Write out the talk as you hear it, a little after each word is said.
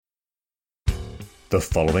The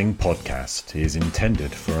following podcast is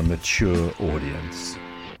intended for a mature audience.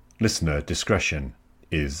 Listener discretion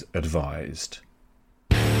is advised.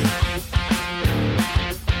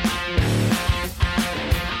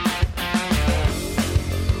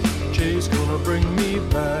 Jay's gonna bring me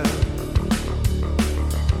back.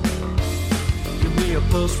 Give me a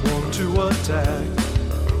 +1 to attack.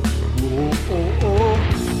 Whoa, oh, oh.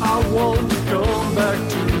 I want to come back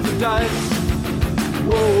to the dice.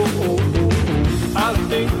 Whoa, oh, oh, oh. I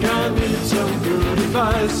think I need some good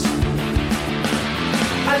advice.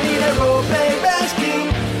 I need a roleplay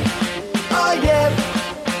rescue. Oh yeah.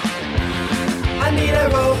 I need a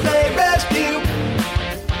roleplay rescue.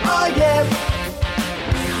 Oh yeah.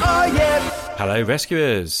 Oh yeah. Hello,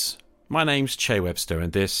 rescuers. My name's Che Webster,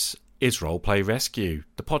 and this is Roleplay Rescue,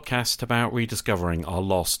 the podcast about rediscovering our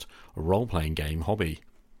lost role-playing game hobby.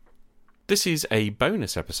 This is a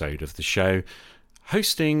bonus episode of the show,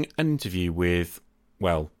 hosting an interview with,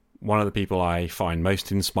 well, one of the people I find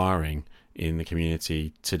most inspiring in the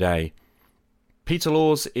community today. Peter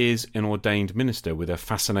Laws is an ordained minister with a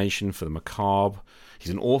fascination for the macabre.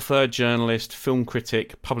 He's an author, journalist, film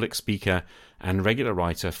critic, public speaker, and regular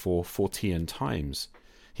writer for Fortean Times.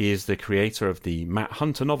 He is the creator of the Matt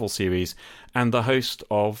Hunter novel series and the host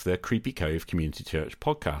of the Creepy Cove Community Church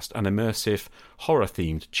podcast, an immersive,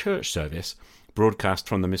 horror-themed church service broadcast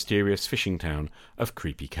from the mysterious fishing town of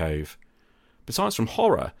Creepy Cove. Besides from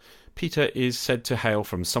horror, Peter is said to hail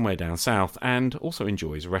from somewhere down south and also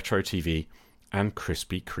enjoys retro TV and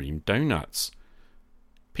Krispy Kreme donuts.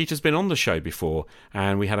 Peter's been on the show before,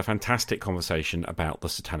 and we had a fantastic conversation about the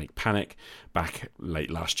Satanic Panic back late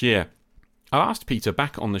last year. I asked Peter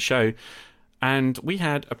back on the show, and we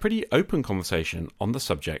had a pretty open conversation on the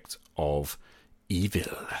subject of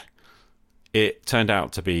evil. It turned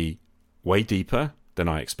out to be way deeper than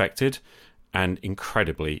I expected and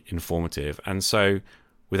incredibly informative. And so,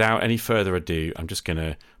 without any further ado, I'm just going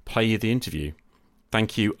to play you the interview.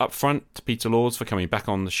 Thank you up front to Peter Laws for coming back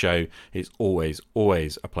on the show. It's always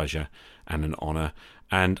a pleasure and an honour,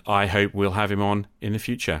 and I hope we'll have him on in the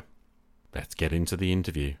future. Let's get into the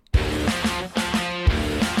interview.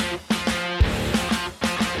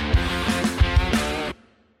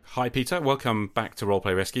 Hi, Peter. Welcome back to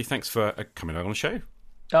Roleplay Rescue. Thanks for coming on the show.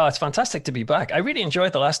 Oh, it's fantastic to be back. I really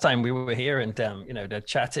enjoyed the last time we were here and, the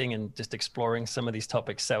chatting and just exploring some of these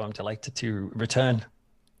topics. So I'm delighted to return.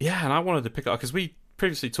 Yeah, and I wanted to pick up because we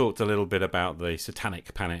previously talked a little bit about the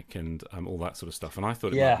Satanic Panic and all that sort of stuff. And I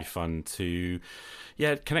thought it might be fun to,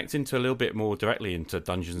 connect into a little bit more directly into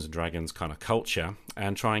Dungeons and Dragons kind of culture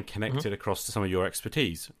and try and connect it across to some of your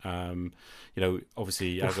expertise.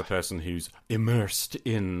 Obviously, as a person who's immersed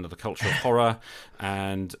in the culture of horror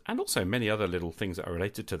and also many other little things that are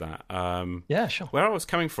related to that. Sure. Where I was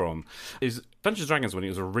coming from is Dungeons and Dragons, when it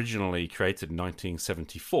was originally created in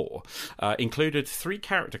 1974, included 3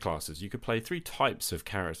 character classes. You could play 3 types of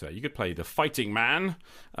character. You could play the fighting man.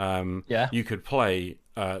 You could play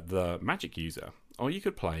the magic user, or you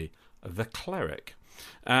could play the cleric.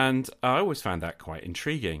 And I always found that quite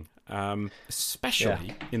intriguing.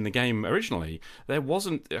 Especially in the game originally, there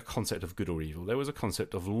wasn't a concept of good or evil. There was a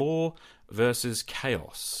concept of law versus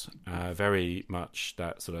chaos. Very much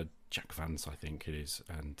that sort of Jack Vance, I think it is,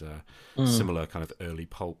 and similar kind of early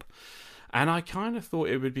pulp. And I kind of thought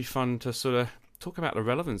it would be fun to sort of talk about the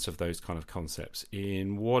relevance of those kind of concepts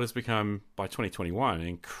in what has become, by 2021, an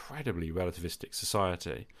incredibly relativistic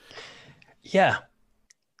society. Yeah.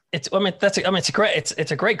 It's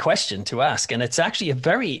a great question to ask, and it's actually a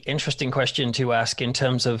very interesting question to ask in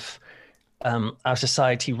terms of our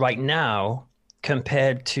society right now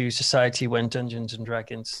compared to society when Dungeons and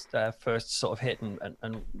Dragons first sort of hit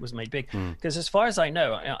and was made big. Because as far as I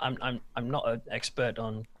know, I'm not an expert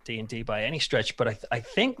on D&D by any stretch, but I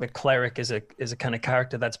think the cleric is a kind of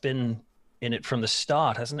character that's been in it from the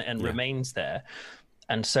start, hasn't it, and remains there.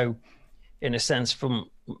 And so, in a sense,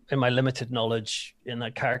 in my limited knowledge, in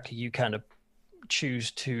that character, you kind of choose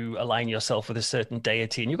to align yourself with a certain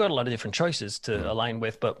deity, and you've got a lot of different choices to align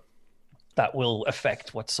with, but that will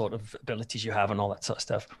affect what sort of abilities you have and all that sort of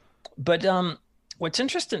stuff. But what's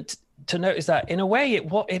interesting to note is that, in a way,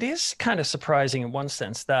 it is kind of surprising in one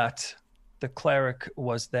sense that the cleric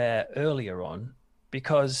was there earlier on,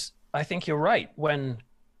 because I think you're right. When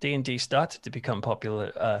D&D started to become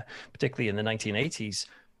popular, particularly in the 1980s,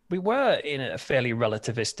 we were in a fairly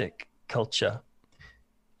relativistic culture.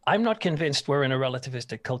 I'm not convinced we're in a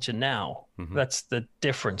relativistic culture now. That's the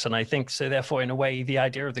difference. And I think so, therefore, in a way, the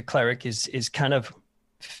idea of the cleric is kind of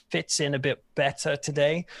fits in a bit better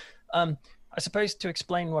today. I suppose to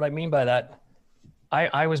explain what I mean by that,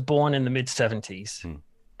 I was born in the mid-70s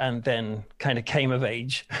and then kind of came of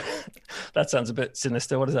age That sounds a bit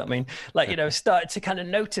sinister. What does that mean? Like, started to kind of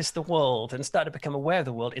notice the world and started to become aware of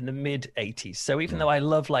the world in the mid 80s. So even though I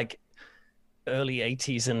love like early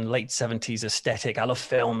 80s and late 70s aesthetic, I love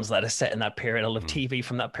films that are set in that period, I love TV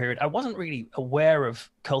from that period, I wasn't really aware of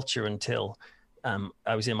culture until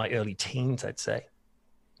I was in my early teens, I'd say.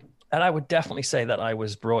 And I would definitely say that I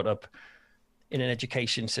was brought up in an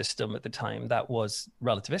education system at the time that was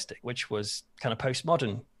relativistic, which was kind of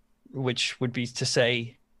postmodern, which would be to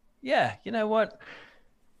say, yeah, you know what?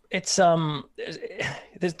 It's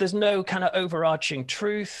there's no kind of overarching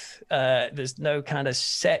truth. There's no kind of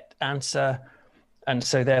set answer. And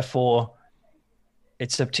so therefore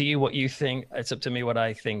it's up to you what you think. It's up to me what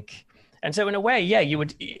I think. And so in a way, yeah,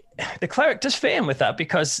 the cleric does fit in with that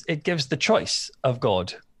because it gives the choice of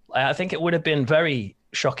God. I think it would have been very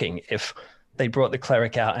shocking if they brought the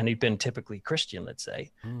cleric out and he'd been typically Christian, let's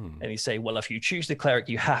say. And he'd say, well, if you choose the cleric,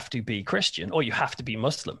 you have to be Christian or you have to be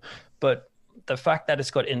Muslim. But the fact that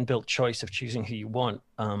it's got inbuilt choice of choosing who you want,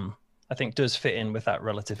 I think does fit in with that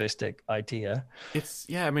relativistic idea.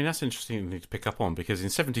 I mean, that's interesting to pick up on because in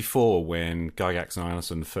 74, when Gygax and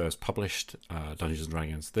Eilison first published Dungeons &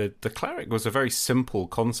 Dragons, the cleric was a very simple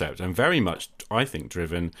concept and very much, I think,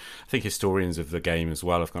 driven, I think historians of the game as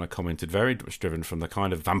well have kind of commented, very much driven from the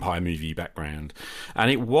kind of vampire movie background.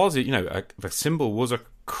 And it was, the symbol was a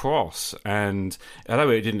cross, and although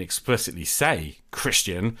it didn't explicitly say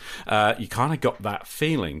Christian, you kind of got that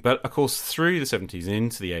feeling. But of course, through the 70s and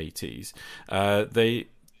into the 80s, the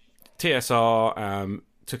TSR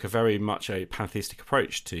took a very much a pantheistic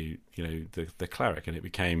approach to the cleric, and it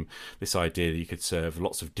became this idea that you could serve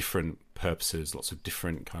lots of different purposes, lots of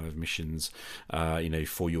different kind of missions,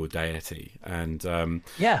 for your deity, and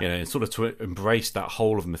sort of to embrace that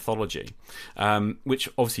whole of mythology, which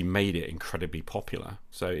obviously made it incredibly popular.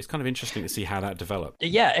 So it's kind of interesting to see how that developed.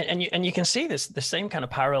 Yeah, and you can see the same kind of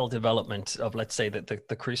parallel development of, let's say,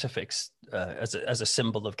 the crucifix as a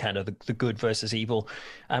symbol of kind of the good versus evil.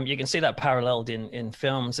 You can see that paralleled in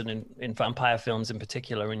films and in vampire films in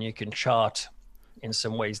particular, and you can chart in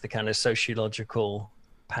some ways the kind of sociological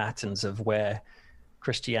patterns of where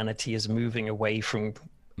Christianity is moving away from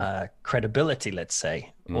credibility, let's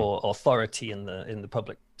say, or authority in the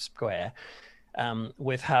public square,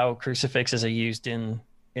 with how crucifixes are used in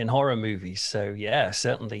horror movies. So yeah,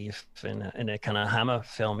 certainly if in a kind of Hammer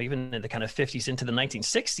film, even in the kind of 50s into the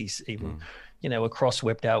 1960s, even a cross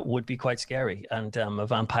whipped out would be quite scary, and a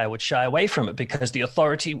vampire would shy away from it because the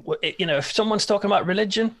authority, if someone's talking about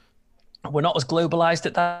religion, we're not as globalized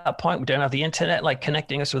at that point. We don't have the internet like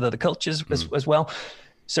connecting us with other cultures as well.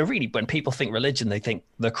 So really, when people think religion, they think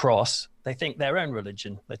the cross, they think their own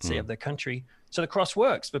religion, let's say, of their country. So the cross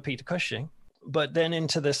works for Peter Cushing. But then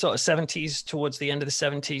into the sort of 70s, towards the end of the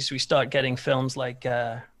 70s, we start getting films like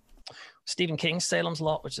Stephen King's Salem's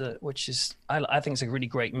Lot, which is I think is a really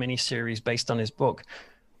great miniseries based on his book.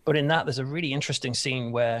 But in that, there's a really interesting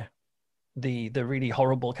scene where the really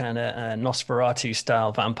horrible kind of Nosferatu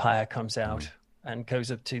style vampire comes out and goes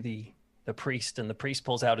up to the priest, and the priest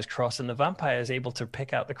pulls out his cross, and the vampire is able to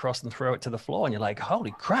pick out the cross and throw it to the floor, and you're like,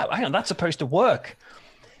 holy crap, hang on, that's supposed to work.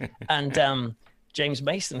 And James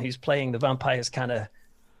Mason, who's playing the vampire's kind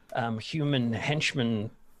of human henchman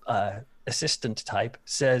assistant type,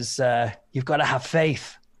 says, you've got to have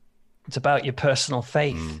faith. It's about your personal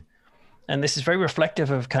faith. And this is very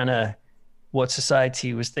reflective of kind of what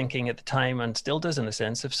society was thinking at the time, and still does, in a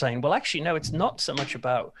sense of saying, well, actually, no, it's not so much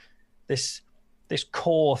about this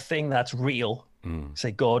core thing that's real,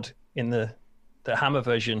 say God in the Hammer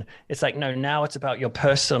version. It's like, no, now it's about your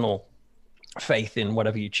personal faith in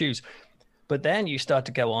whatever you choose. But then you start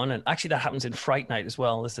to go on, and actually that happens in Fright Night as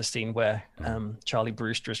well. There's the scene where Charlie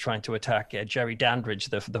Brewster is trying to attack Jerry Dandridge,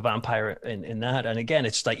 the vampire in that. And again,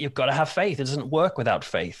 it's like, you've got to have faith. It doesn't work without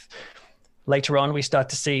faith. Later on, we start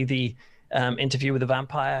to see the interview with the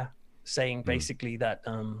vampire saying basically that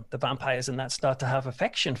the vampires in that start to have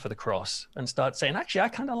affection for the cross and start saying, actually, I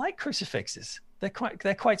kind of like crucifixes. They're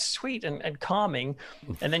quite sweet and calming.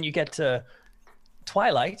 And then you get to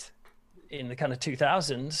Twilight in the kind of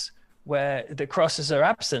 2000s, where the crosses are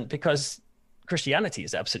absent because Christianity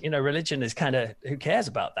is absent. Religion is kind of, who cares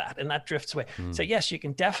about that? And that drifts away. So yes, you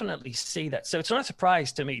can definitely see that. So it's not a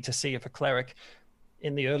surprise to me to see if a cleric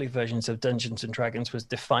in the early versions of Dungeons and Dragons was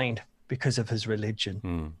defined because of his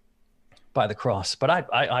religion by the cross. But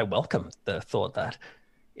I welcome the thought that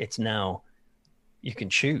it's now you can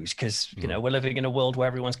choose, because we're living in a world where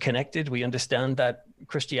everyone's connected. We understand that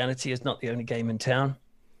Christianity is not the only game in town.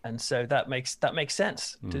 And so that makes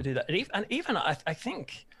sense to do that. And even I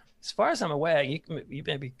think, as far as I'm aware, you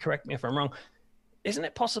maybe correct me if I'm wrong, isn't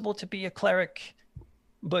it possible to be a cleric,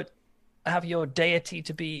 but have your deity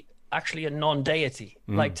to be actually a non-deity,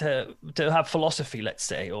 like to have philosophy, let's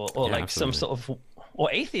say, or like absolutely. some sort of, or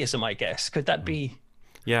atheism, I guess. Could that be?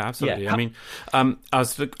 Yeah, absolutely. Yeah. I mean, I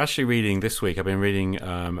was actually reading this week, I've been reading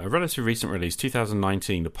a relatively recent release,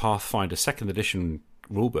 2019, the Pathfinder 2nd edition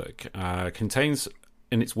rulebook, contains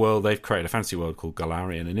in its world, they've created a fantasy world called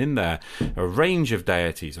Golarion, and in there, a range of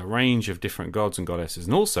deities, a range of different gods and goddesses,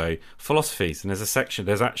 and also philosophies. And there's a section,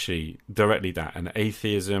 there's actually directly that, and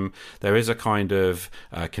atheism. There is a kind of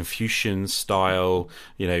Confucian style,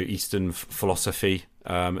 Eastern philosophy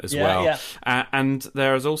as well. Yeah. And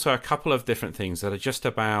there is also a couple of different things that are just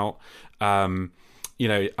about a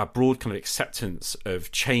broad kind of acceptance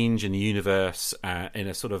of change in the universe in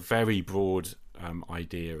a sort of very broad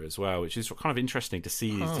idea as well, which is kind of interesting to see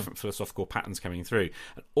these different philosophical patterns coming through.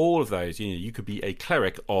 And all of those, you could be a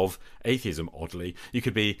cleric of atheism, oddly. You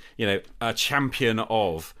could be, a champion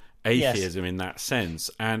of atheism in that sense,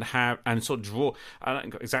 and sort of draw. I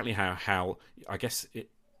don't know exactly how I guess it.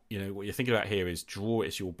 What you're thinking about here is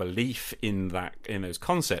it's your belief in those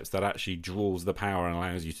concepts that actually draws the power and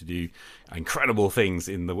allows you to do incredible things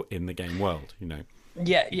in the game world.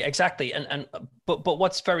 Yeah, exactly. But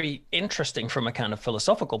what's very interesting from a kind of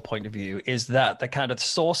philosophical point of view is that the kind of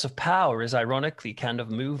source of power is ironically kind of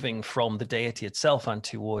moving from the deity itself and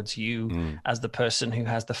towards you as the person who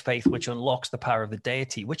has the faith, which unlocks the power of the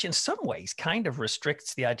deity, which in some ways kind of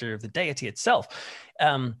restricts the idea of the deity itself.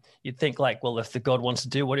 You'd think like, well, if the god wants to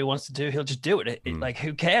do what he wants to do, he'll just do it. Like,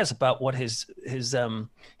 who cares about what his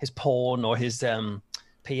pawn or his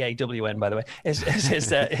PAWN, by the way, his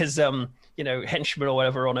henchman or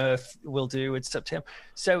whatever on Earth will do. It's up to him.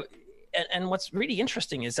 So, and what's really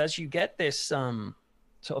interesting is as you get this sort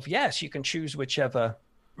of, yes, you can choose whichever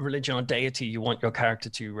religion or deity you want your character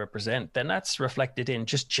to represent, then that's reflected in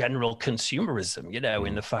just general consumerism,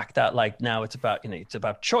 in the fact that like now it's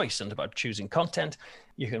about choice and about choosing content.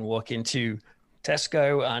 You can walk into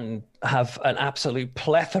Tesco and have an absolute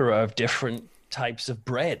plethora of different types of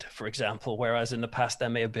bread, for example, whereas in the past there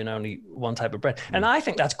may have been only one type of bread. And I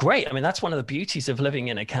think that's great. I mean, that's one of the beauties of living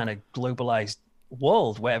in a kind of globalized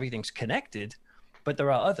world where everything's connected. But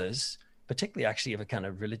there are others, particularly actually of a kind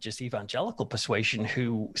of religious evangelical persuasion,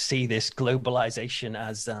 who see this globalization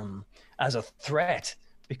as a threat,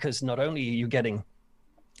 because not only are you getting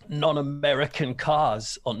non-American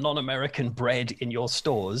cars or non-American bread in your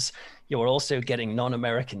stores, you're also getting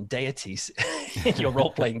non-American deities in your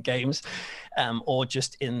role-playing games, or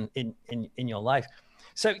just in your life.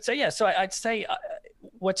 So I'd say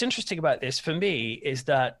what's interesting about this for me is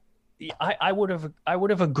that I would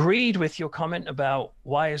have agreed with your comment about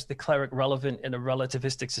why is the cleric relevant in a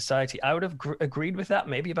relativistic society. I would have agreed with that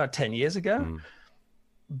maybe about 10 years ago,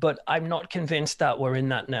 but I'm not convinced that we're in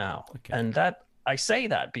that now. Okay. And that I say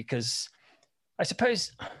that because I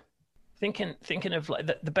suppose thinking of like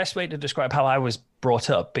the best way to describe how I was brought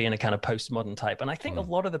up, being a kind of postmodern type, and I think a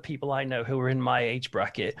lot of the people I know who are in my age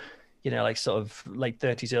bracket, like sort of late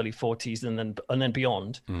 30s, early 40s, and then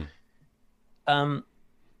beyond,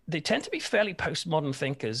 they tend to be fairly postmodern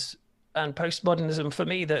thinkers. And postmodernism, for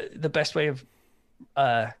me, the best way of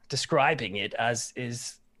describing it as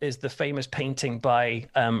is the famous painting by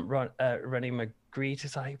René Magritte,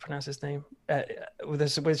 is that how you pronounce his name?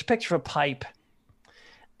 There's a picture of a pipe,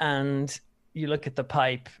 and you look at the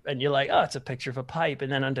pipe and you're like, oh, it's a picture of a pipe,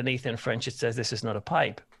 and then underneath in French it says this is not a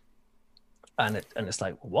pipe, and it's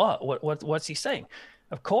like, what's he saying?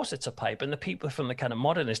 Of course it's a pipe. And the people from the kind of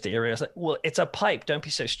modernist area is like, well, it's a pipe, don't be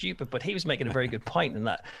so stupid. But he was making a very good point in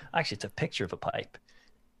that actually it's a picture of a pipe.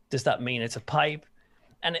 Does that mean it's a pipe?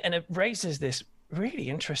 And it raises this really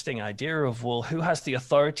interesting idea of, well, who has the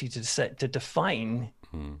authority to define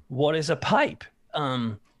what is a pipe?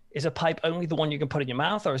 Is a pipe only the one you can put in your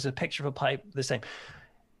mouth, or is a picture of a pipe the same?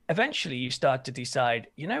 Eventually you start to decide,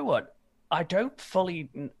 you know what, I don't fully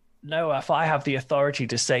know if I have the authority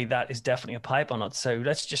to say that is definitely a pipe or not. So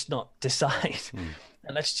let's just not decide.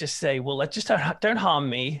 And let's just say, well, let's just don't harm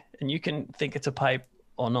me, and you can think it's a pipe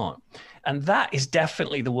or not. And that is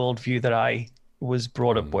definitely the worldview that I was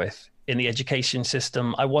brought up with in the education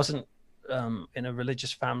system. I wasn't in a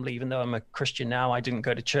religious family, even though I'm a Christian now. I didn't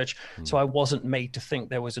go to church, so I wasn't made to think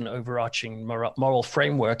there was an overarching moral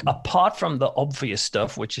framework apart from the obvious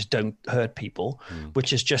stuff, which is don't hurt people,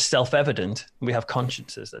 which is just self-evident. We have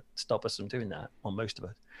consciences that stop us from doing that, or most of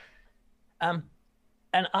us.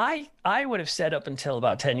 And I would have said up until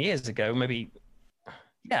about 10 years ago, maybe,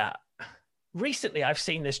 yeah, recently I've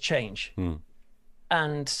seen this change.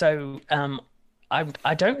 And so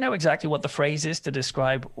I don't know exactly what the phrase is to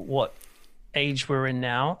describe what age we're in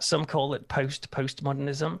now. Some call it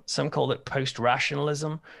postmodernism. Some call it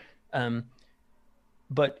post-rationalism.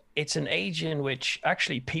 But it's an age in which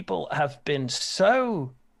actually people have been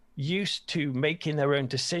so used to making their own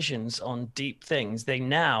decisions on deep things, they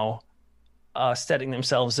now are setting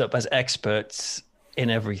themselves up as experts in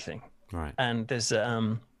everything. Right. And there's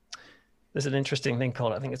an interesting thing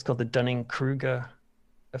called, I think it's called the Dunning-Kruger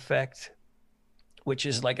effect, which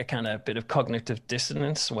is like a kind of bit of cognitive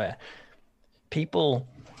dissonance where people,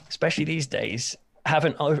 especially these days, have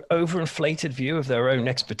an overinflated view of their own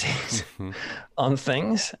expertise on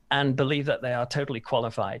things and believe that they are totally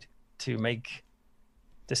qualified to make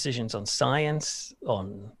decisions on science,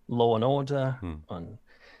 on law and order,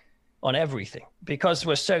 on everything, because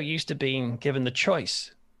we're so used to being given the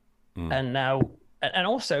choice. And now, and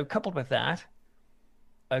also coupled with that,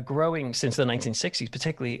 a growing, since the 1960s,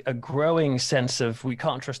 particularly a growing sense of we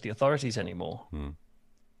can't trust the authorities anymore.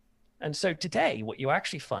 And so today, what you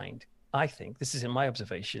actually find, I think, this is in my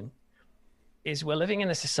observation, is we're living in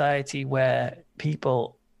a society where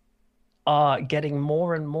people are getting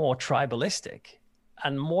more and more tribalistic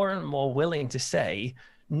and more willing to say,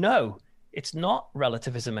 no, it's not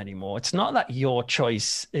relativism anymore. It's not that your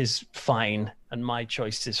choice is fine and my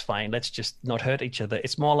choice is fine. Let's just not hurt each other.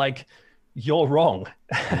 It's more like, you're wrong.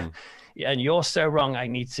 And you're so wrong, I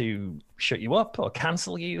need to shut you up or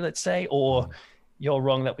cancel you, let's say, or you're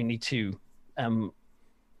wrong that we need to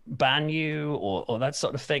ban you or that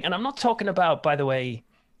sort of thing. And I'm not talking about, by the way,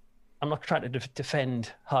 I'm not trying to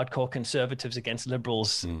defend hardcore conservatives against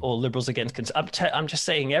liberals or liberals against I'm just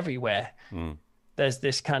saying everywhere there's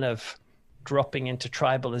this kind of dropping into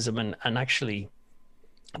tribalism, and actually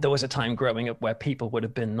there was a time growing up where people would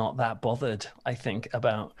have been not that bothered, I think,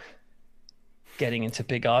 about getting into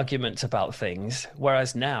big arguments about things,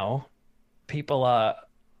 whereas now people are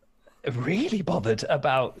really bothered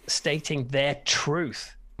about stating their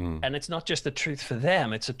truth. And it's not just the truth for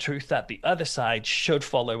them, it's a truth that the other side should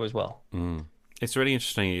follow as well. It's really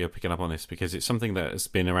interesting you're picking up on this, because it's something that has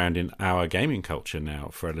been around in our gaming culture now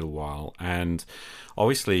for a little while. And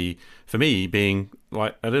obviously, for me, being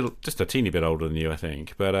like just a teeny bit older than you, I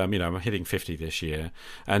think, but I'm hitting 50 this year,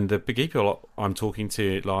 and the people I'm talking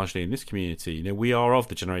to largely in this community, we are of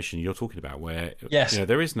the generation you're talking about, where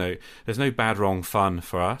there's no bad, wrong, fun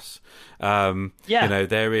for us.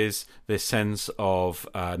 There is this sense of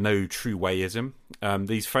no true wayism.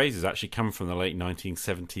 These phrases actually come from the late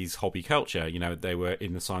 1970s hobby culture. They were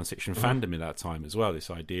in the science fiction fandom at that time as well. This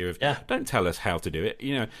idea of don't tell us how to do it.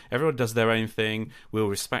 Everyone does their own thing. We'll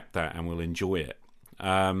respect that and we'll enjoy it.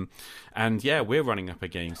 We're running up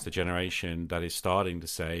against a generation that is starting to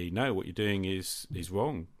say, no, what you're doing is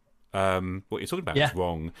wrong. What you're talking about is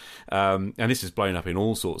wrong. And this is blown up in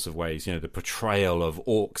all sorts of ways. The portrayal of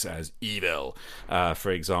orcs as evil,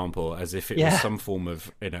 for example, as if it was some form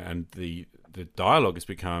of, and the dialogue has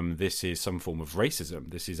become, this is some form of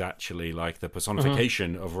racism. This is actually like the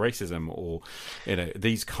personification of racism, or,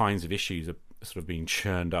 these kinds of issues are sort of being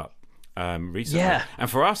churned up recently. And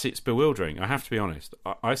for us, it's bewildering. I have to be honest.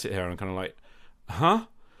 I sit here and I'm kind of like, huh?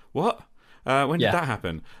 What? When did that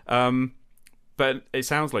happen? But it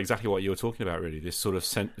sounds like exactly what you were talking about, really. This sort of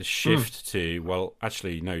shift to, well,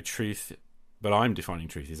 actually, no, truth, but I'm defining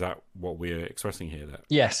truth. Is that what we're expressing here? That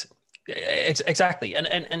Yes, exactly.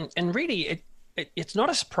 And really, it's not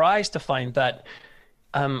a surprise to find that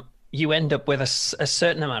you end up with a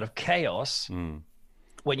certain amount of chaos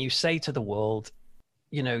when you say to the world,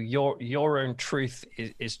 your own truth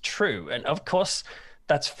is true. And of course,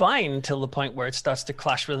 that's fine until the point where it starts to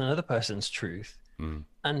clash with another person's truth.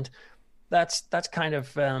 And that's kind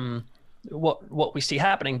of what we see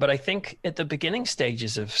happening. But I think at the beginning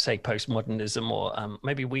stages of, say, postmodernism, or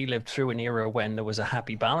maybe we lived through an era when there was a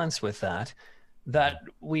happy balance with that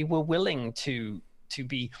we were willing to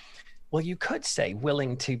be, well, you could say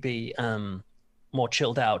willing to be more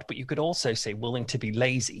chilled out, but you could also say willing to be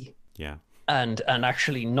lazy. Yeah. And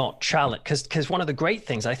actually not challenge, because one of the great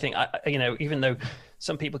things, I think, even though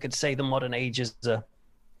some people could say the modern age is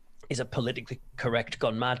a politically correct,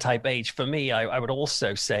 gone mad type age, for me, I would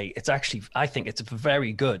also say I think it's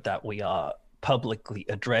very good that we are publicly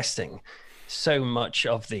addressing so much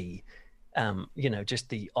of the, just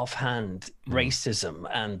the offhand racism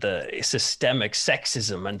and the systemic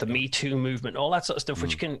sexism and the Me Too movement, all that sort of stuff,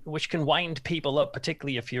 which can wind people up,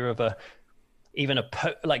 particularly if you're of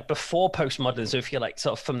like before postmodernism, if you're like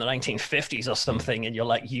sort of from the 1950s or something, and you're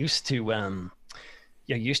like used to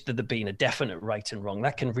there being a definite right and wrong,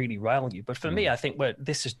 that can really rile you. But for me, I think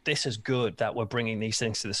this is good that we're bringing these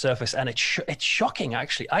things to the surface, and it's shocking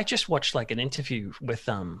actually. I just watched like an interview with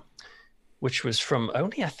which was from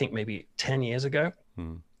only, I think, maybe 10 years ago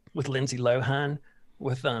with Lindsay Lohan,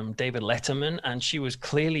 with David Letterman, and she was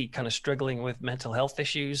clearly kind of struggling with mental health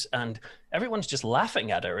issues, and everyone's just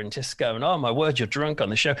laughing at her and just going, "Oh my word, you're drunk" on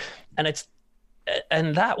the show,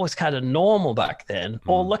 and that was kind of normal back then.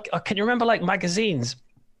 Or look, can you remember like magazines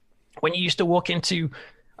when you used to walk into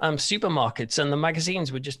supermarkets and the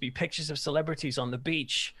magazines would just be pictures of celebrities on the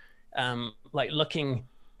beach, like looking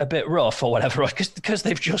a bit rough or whatever, because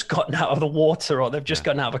they've just gotten out of the water or they've just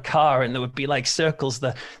gotten out of a car, and there would be like circles,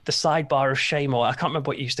 the sidebar of shame, or I can't remember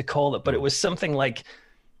what you used to call it, but it was something like,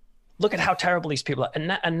 look at how terrible these people are.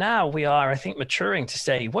 And now we are, I think, maturing to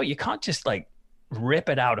say, well, you can't just like rip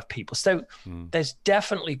it out of people. So there's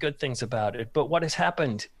definitely good things about it, but what has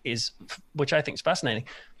happened is, which I think is fascinating,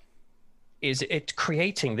 is it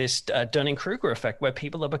creating this Dunning-Kruger effect where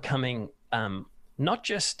people are becoming not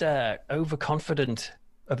just overconfident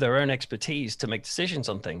of their own expertise to make decisions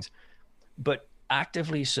on things, but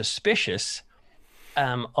actively suspicious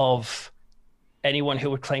of anyone who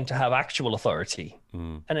would claim to have actual authority.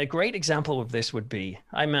 And a great example of this would be,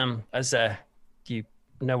 I'm as you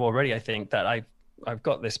know already, I think, that I've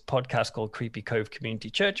got this podcast called Creepy Cove Community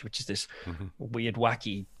Church, which is this weird,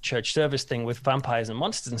 wacky church service thing with vampires and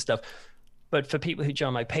monsters and stuff. But for people who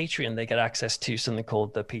join my Patreon, they get access to something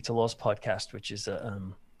called the Peter Laws Podcast, which is a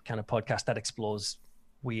kind of podcast that explores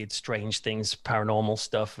weird, strange things, paranormal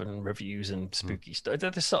stuff and reviews and spooky stuff,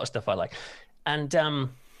 the sort of stuff I like. And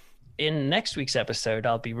in next week's episode,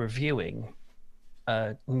 I'll be reviewing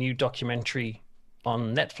a new documentary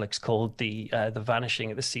on Netflix called The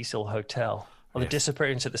Vanishing at the Cecil Hotel, or The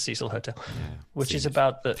Disappearance at the Cecil Hotel, which is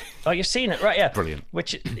about the... Oh, you've seen it, right? Yeah. Brilliant.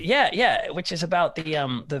 Which is about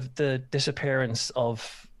the disappearance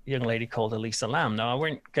of a young lady called Elisa Lam. Now, I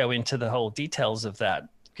won't go into the whole details of that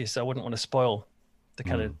because I wouldn't want to spoil the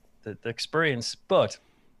kind of the experience. But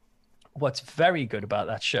what's very good about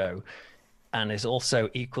that show, and is also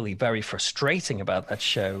equally very frustrating about that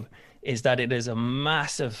show, is that it is a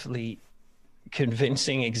massively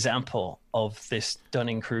convincing example of this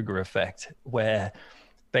Dunning-Kruger effect, where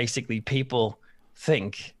basically people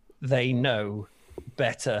think they know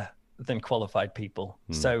better than qualified people.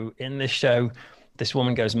 So in this show, this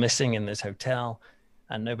woman goes missing in this hotel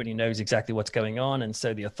and nobody knows exactly what's going on. And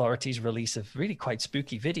so the authorities release a really quite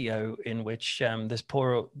spooky video in which this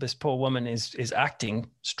poor woman is acting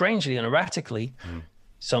strangely and erratically,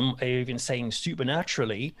 some are even saying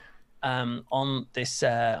supernaturally, on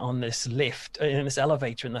this lift, in this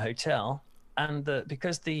elevator in the hotel. And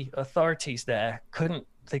because the authorities there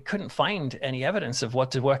couldn't find any evidence of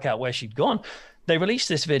what to work out where she'd gone, they released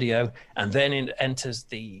this video, and then it enters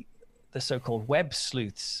the so-called web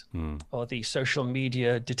sleuths, or the social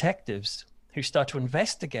media detectives, who start to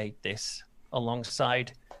investigate this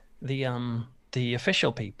alongside the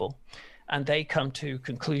official people, and they come to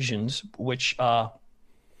conclusions which are,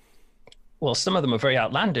 well, some of them are very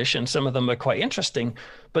outlandish and some of them are quite interesting,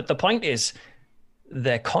 but the point is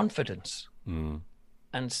their confidence.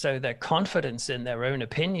 And so their confidence in their own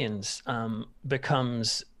opinions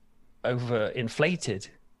becomes overinflated,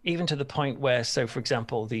 even to the point where, so for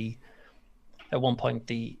example, at one point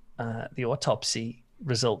the autopsy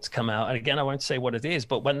results come out, and again I won't say what it is,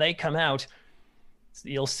 but when they come out,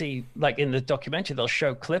 you'll see, like in the documentary, they'll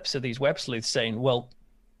show clips of these web sleuths saying, well,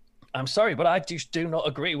 I'm sorry, but I just do not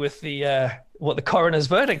agree with what the coroner's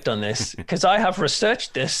verdict on this, because I have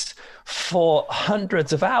researched this for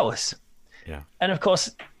hundreds of hours. Yeah. And of course,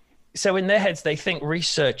 so in their heads, they think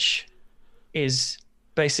research is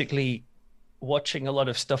basically watching a lot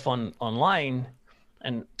of stuff online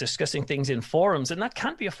and discussing things in forums. And that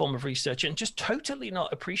can be a form of research, and just totally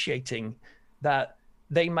not appreciating that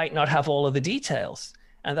they might not have all of the details,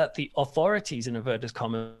 and that the authorities, in inverted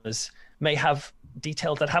commas, may have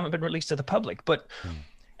details that haven't been released to the public. But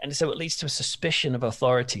and so it leads to a suspicion of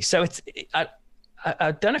authority. So I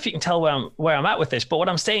don't know if you can tell where I'm at with this, but what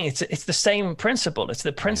I'm saying, it's the same principle. It's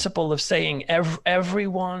the principle of saying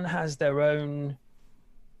everyone has their own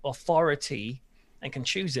authority and can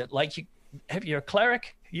choose it. Like if you're a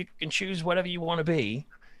cleric, you can choose whatever you want to be.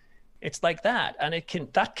 It's like that, and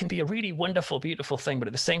that can be a really wonderful, beautiful thing. But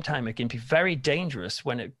at the same time, it can be very dangerous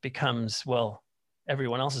when it becomes, well,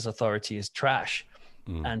 everyone else's authority is trash,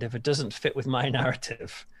 and if it doesn't fit with my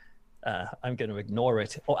narrative, I'm going to ignore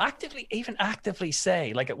it, or even actively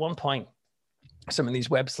say, like at one point, some of these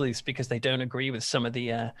web sleuths, because they don't agree with some of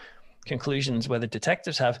the conclusions where the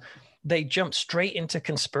detectives have, they jump straight into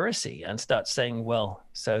conspiracy and start saying, well,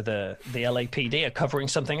 so the LAPD are covering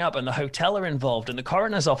something up, and the hotel are involved, and the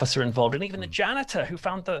coroner's office are involved, and even the janitor who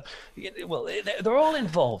found they're all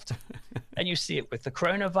involved. And you see it with the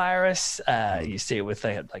coronavirus, you see it with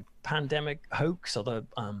the like pandemic hoax, or the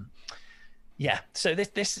so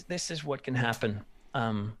this is what can happen.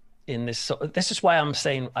 In this is why I'm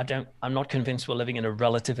saying I'm not convinced we're living in a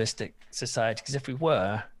relativistic society, because if we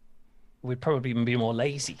were, we'd probably even be more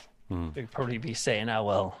lazy. We'd probably be saying, oh,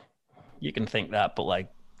 well, you can think that, but like,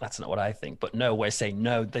 that's not what I think. But no, we're saying,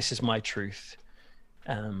 no, this is my truth.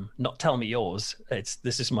 Not tell me yours.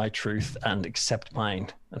 This is my truth, and accept mine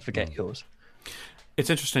and forget yours. It's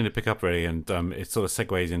interesting to pick up, really, and it sort of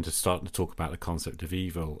segues into starting to talk about the concept of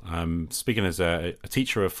evil. Speaking as a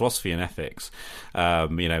teacher of philosophy and ethics, I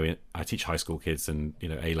teach high school kids and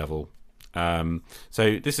A-level.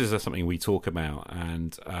 So this is something we talk about,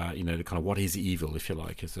 and the kind of what is evil, if you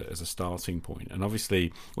like, as a starting point. And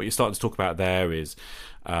obviously, what you're starting to talk about there is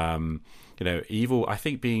evil, I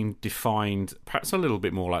think, being defined perhaps a little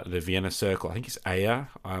bit more like the Vienna Circle. I think it's Aya,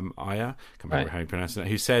 can't remember how you pronounce it,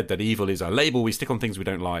 who said that evil is a label we stick on things we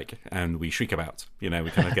don't like and we shriek about. We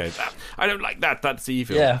kind of go, I don't like that, that's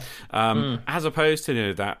evil. Yeah. As opposed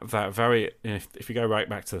to that very, if you go right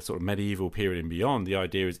back to the sort of medieval period and beyond, the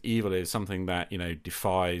idea is evil is something that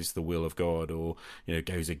defies the will of God, or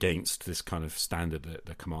goes against this kind of standard,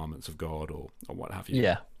 the commandments of God, or what have you.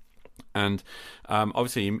 Yeah. And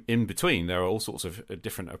obviously, in between, there are all sorts of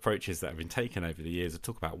different approaches that have been taken over the years to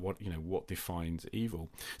talk about what defines evil.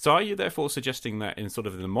 So, are you therefore suggesting that in sort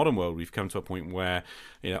of the modern world, we've come to a point where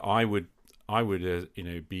I would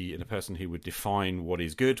be in a person who would define what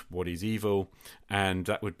is good, what is evil, and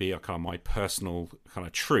that would be a kind of my personal kind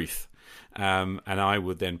of truth, and I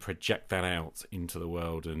would then project that out into the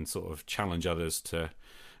world and sort of challenge others to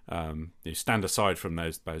stand aside from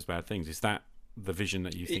those bad things. Is that the vision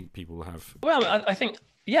that you think people have? Well, I think,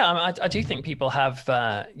 I do think people have,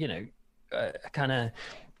 kind of,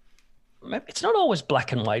 it's not always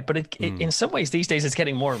black and white, but it, in some ways these days it's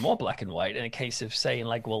getting more and more black and white, in a case of saying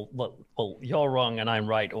like, well, you're wrong and I'm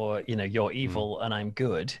right, or, you're evil and I'm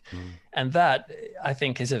good. And that, I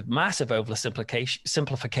think, is a massive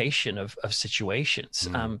oversimplification of situations,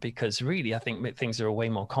 because really I think things are way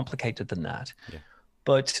more complicated than that. Yeah.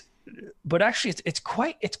 But actually, it's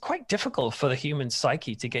quite difficult for the human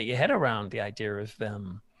psyche to get your head around the idea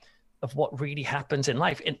of what really happens in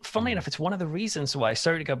life. And funnily enough, it's one of the reasons why,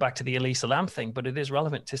 sorry to go back to the Elisa Lam thing, but it is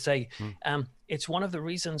relevant to say, it's one of the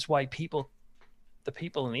reasons why the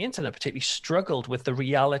people on the internet particularly struggled with the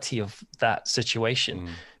reality of that situation,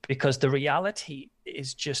 because the reality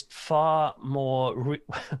is just far more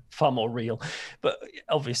real, but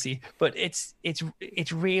obviously, but it's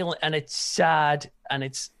real, and it's sad, and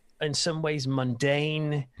it's in some ways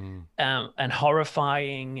mundane, and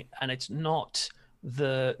horrifying, and it's not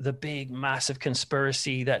the big massive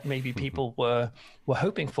conspiracy that maybe people were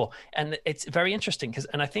hoping for. And it's very interesting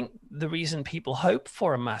and I think the reason people hope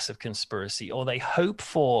for a massive conspiracy, or they hope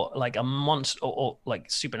for like a monster or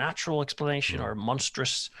like supernatural explanation, or a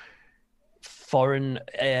monstrous foreign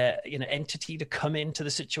entity to come into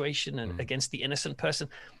the situation and against the innocent person,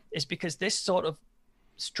 is because this sort of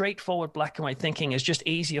straightforward black and white thinking is just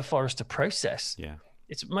easier for us to process. Yeah,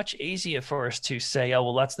 it's much easier for us to say, oh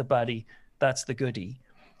well, that's the baddie, that's the goodie.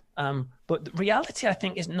 But reality, I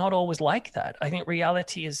think, is not always like that. I think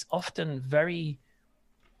reality is often very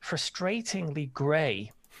frustratingly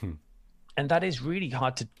gray, and that is really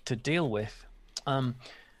hard to deal with.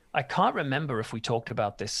 I can't remember if we talked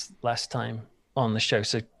about this last time on the show,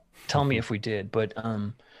 so tell me if we did. But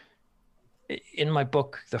in my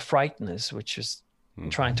book, The Frighteners, which is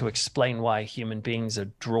trying to explain why human beings are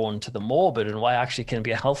drawn to the morbid and why actually can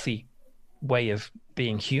be a healthy way of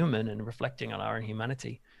being human and reflecting on our own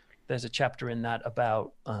humanity, there's a chapter in that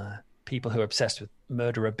about people who are obsessed with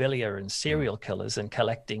murderabilia and serial killers and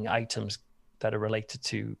collecting items that are related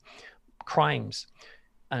to crimes.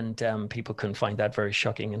 And people can find that very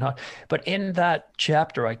shocking and hard. But in that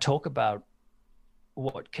chapter, I talk about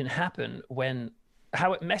what can happen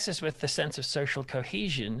how it messes with the sense of social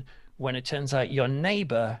cohesion when it turns out your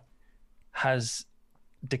neighbor has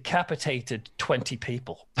decapitated 20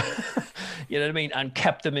 people, you know what I mean, and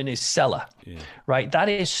kept them in his cellar, right? That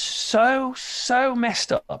is so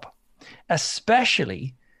messed up,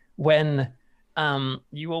 especially when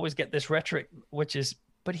you always get this rhetoric, which is,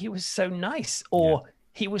 but he was so nice, or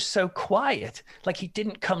he was so quiet, like he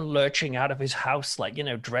didn't come lurching out of his house, like,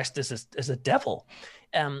 dressed as a devil.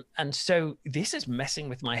 And so this is messing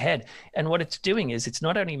with my head. And what it's doing is it's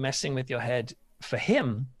not only messing with your head for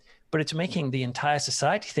him, but it's making the entire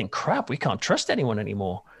society think, crap, we can't trust anyone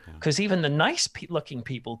anymore, because even the nice looking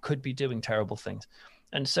people could be doing terrible things.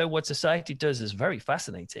 And so what society does is very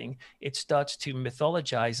fascinating. It starts to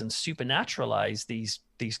mythologize and supernaturalize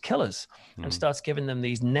these killers, and starts giving them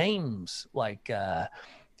these names like, the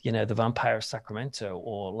Vampire of Sacramento,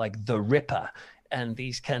 or like the Ripper. And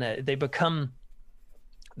these they become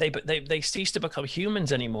they cease to become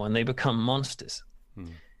humans anymore, and they become monsters.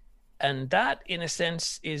 And that, in a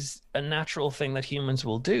sense, is a natural thing that humans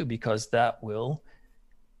will do, because that will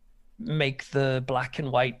make the black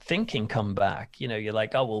and white thinking come back. You know, you're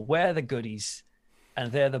like, oh, well, we're the goodies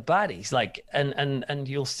and they're the baddies. Like, and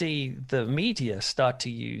you'll see the media start to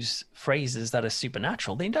use phrases that are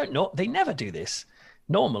supernatural. They don't know, they never do this.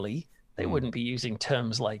 Normally, they wouldn't be using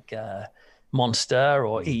terms like monster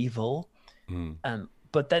or evil.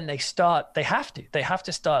 But then they have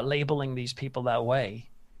to start labeling these people that way,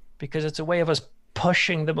 because it's a way of us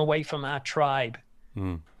pushing them away from our tribe.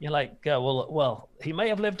 You're like, well, he may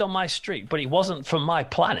have lived on my street, but he wasn't from my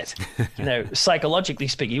planet. You know, psychologically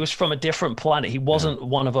speaking, he was from a different planet. He wasn't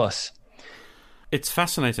one of us. It's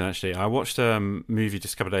fascinating, actually. I watched a movie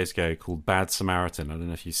just a couple of days ago called Bad Samaritan. I don't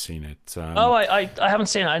know if you've seen it. I haven't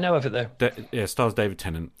seen it. I know of it, though. It stars David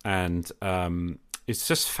Tennant, and it's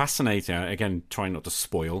just fascinating. Again, trying not to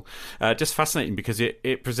spoil. Just fascinating because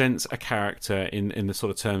it presents a character in the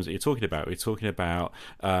sort of terms that you're talking about. We're talking about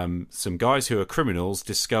some guys who are criminals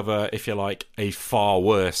discover, if you like, a far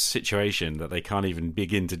worse situation that they can't even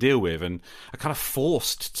begin to deal with, and are kind of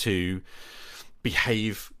forced to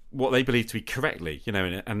behave what they believe to be correctly, you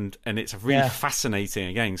know, and it's a really fascinating,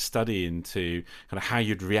 again, study into kind of how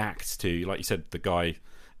you'd react to, like you said, the guy,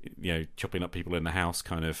 you know, chopping up people in the house,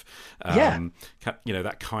 kind of, you know,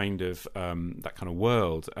 that kind of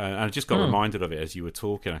world. And I just got reminded of it as you were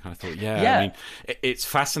talking. I kind of thought, I mean, it's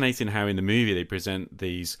fascinating how in the movie they present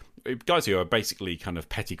these guys who are basically kind of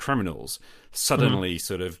petty criminals suddenly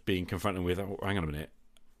sort of being confronted with, oh, hang on a minute.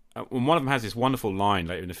 And one of them has this wonderful line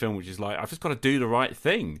later in the film, which is like, I've just got to do the right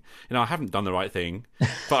thing. You know, I haven't done the right thing,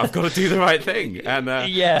 but I've got to do the right thing. And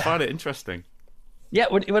I find it interesting. Yeah,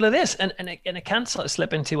 well, it is. And it can sort of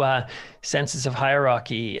slip into our senses of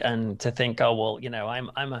hierarchy, and to think, oh, well, you know,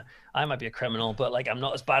 I might be a criminal, but like, I'm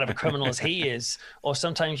not as bad of a criminal as he is. Or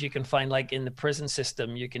sometimes you can find, like, in the prison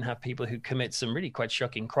system, you can have people who commit some really quite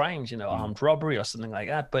shocking crimes, you know, armed robbery or something like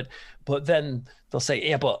that. But then they'll say,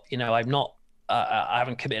 yeah, but, you know, I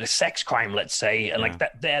haven't committed a sex crime, let's say, and like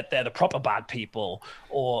that they're the proper bad people,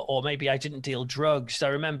 or maybe I didn't deal drugs. I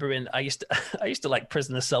remember I used to like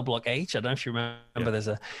Prisoner Cell Block H. I don't know if you remember.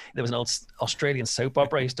 There was an old Australian soap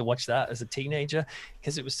opera. I used to watch that as a teenager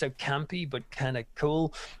because it was so campy but kind of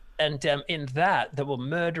cool. And in that there were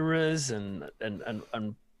murderers and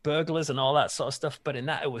burglars and all that sort of stuff. But in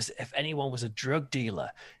that, it was, if anyone was a drug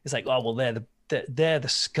dealer, it's like, oh well, they're the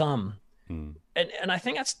scum. And I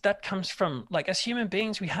think that comes from, like, as human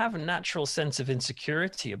beings, we have a natural sense of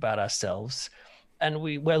insecurity about ourselves, and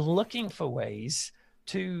we're looking for ways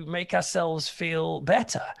to make ourselves feel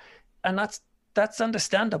better, and that's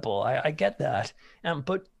understandable. I get that,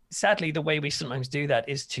 but sadly, the way we sometimes do that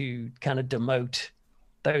is to kind of demote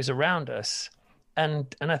those around us,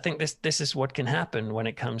 and I think this is what can happen when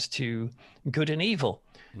it comes to good and evil.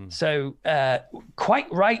 So quite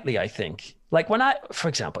rightly, I think, like when for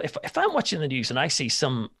example, if I'm watching the news and I see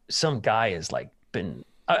some guy has like been,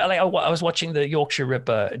 I was watching the Yorkshire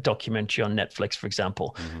Ripper documentary on Netflix, for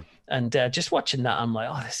example, and just watching that, I'm like,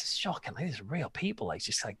 oh, this is shocking. Like, these are real people, like,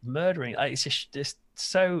 just like murdering. It's just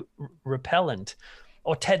so repellent.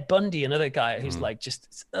 Or Ted Bundy, another guy who's like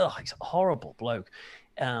he's a horrible bloke,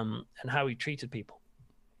 and how he treated people.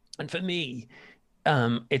 And for me,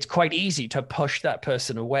 it's quite easy to push that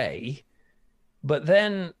person away, but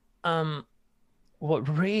then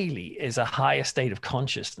what really is a higher state of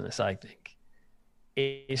consciousness, I think,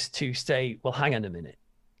 is to say, well, hang on a minute,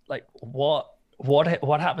 like what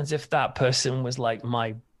happens if that person was like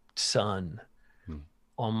my son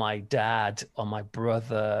or my dad or my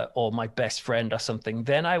brother or my best friend or something?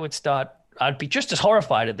 Then I'd be just as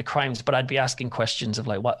horrified at the crimes, but I'd be asking questions of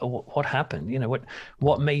like, what happened? You know,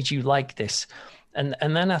 what made you like this? And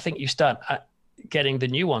then I think you start getting the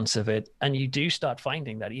nuance of it, and you do start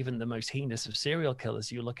finding that even the most heinous of serial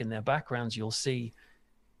killers, you look in their backgrounds, you'll see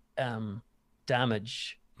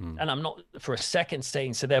damage. And I'm not for a second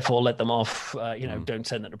saying, so therefore let them off, you know, don't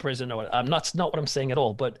send them to prison. Or that's not what I'm saying at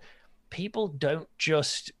all. But people don't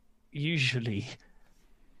just usually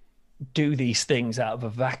do these things out of a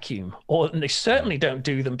vacuum, and they certainly don't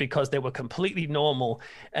do them because they were completely normal,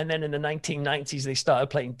 and then in the 1990s they started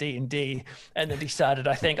playing D&D and then decided,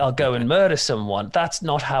 I think I'll go and murder someone. That's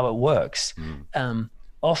not how it works.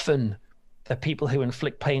 Often the people who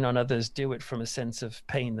inflict pain on others do it from a sense of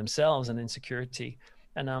pain themselves and insecurity.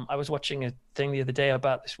 And I was watching a thing the other day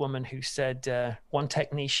about this woman who said one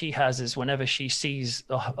technique she has is whenever she sees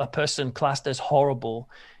a person classed as horrible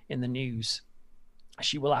in the news,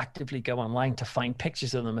 she will actively go online to find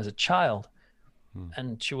pictures of them as a child.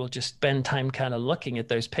 And she will just spend time kind of looking at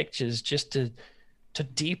those pictures just to to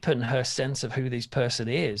deepen her sense of who this person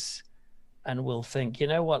is, and will think, you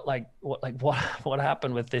know what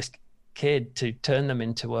happened with this kid to turn them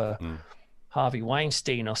into a Harvey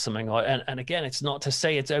Weinstein or something. And again, it's not to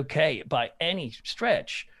say it's okay by any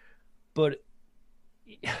stretch, but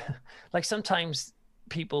like sometimes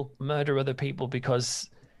people murder other people because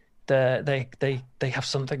they have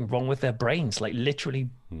something wrong with their brains, like literally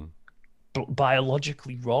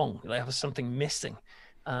biologically wrong. They have something missing,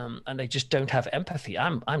 and they just don't have empathy.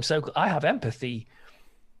 I have empathy,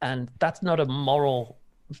 and that's not a moral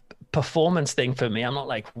performance thing for me. I'm not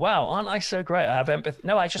like, wow, aren't I so great? I have empathy.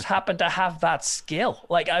 No, I just happen to have that skill.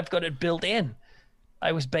 Like I've got it built in.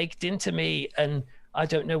 I was baked into me, and I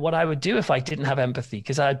don't know what I would do if I didn't have empathy,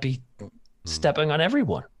 because I'd be stepping on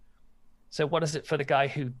everyone. So what is it for the guy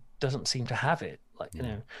who doesn't seem to have it? Like, you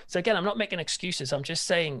know, so again, I'm not making excuses. I'm just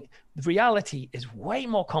saying the reality is way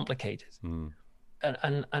more complicated,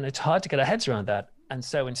 and it's hard to get our heads around that. And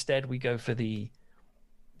so instead we go for the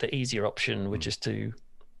easier option, which is to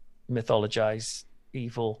mythologize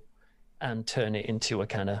evil and turn it into a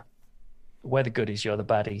kind of, we're the goodies, you're the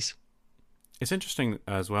baddies. It's interesting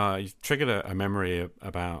as well. You triggered a memory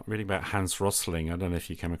about reading about Hans Rosling. I don't know if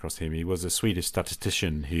you came across him. He was a Swedish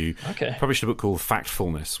statistician who published a book called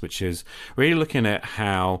Factfulness, which is really looking at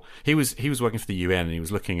how he was working for the UN, and he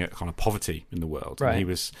was looking at kind of poverty in the world. Right.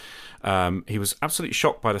 And he was absolutely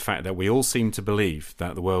shocked by the fact that we all seem to believe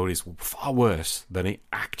that the world is far worse than it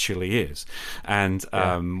actually is. And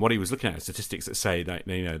what he was looking at is statistics that say that,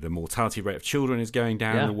 you know, the mortality rate of children is going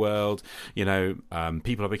down in the world. You know,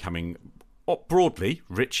 people are becoming broadly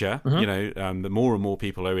richer. You know, the more and more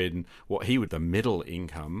people are in what he would the middle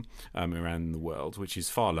income around the world, which is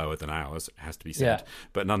far lower than ours, it has to be said.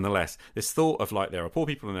 But nonetheless, this thought of like there are poor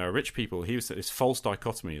people and there are rich people, he was this false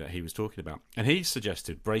dichotomy that he was talking about, and he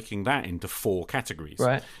suggested breaking that into 4 categories.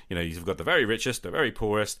 Right. You know, you've got the very richest, the very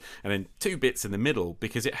poorest, and then 2 bits in the middle,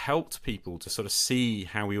 because it helped people to sort of see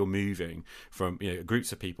how we were moving from, you know,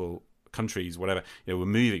 groups of people, countries, whatever, you know, we're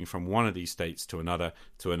moving from one of these states to another,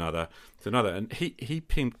 and he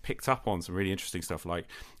picked up on some really interesting stuff, like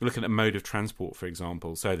looking at mode of transport, for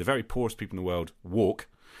example. So the very poorest people in the world walk.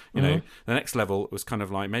 You know, the next level was kind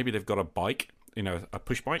of like maybe they've got a bike, you know, a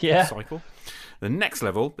push bike, a cycle. The next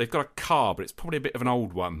level, they've got a car, but it's probably a bit of an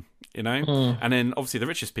old one, you know. And then obviously the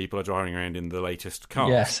richest people are driving around in the latest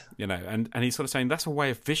cars, you know. And he's sort of saying that's a way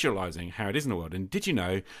of visualizing how it is in the world. And did you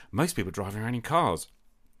know most people are driving around in cars?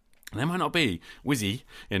 And they might not be whizzy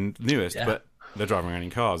and newest, but they're driving around in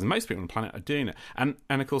cars. And most people on the planet are doing it. And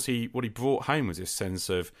of course, what he brought home was this sense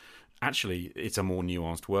of, actually, it's a more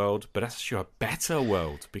nuanced world, but that's actually a better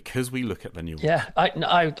world because we look at the nuance. Yeah,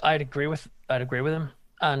 I'd agree with him.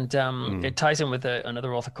 And it ties in with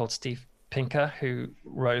another author called Steve Pinker, who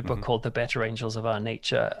wrote a book called The Better Angels of Our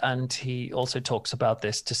Nature. And he also talks about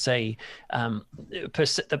this to say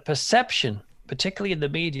the perception, particularly in the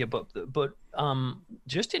media, but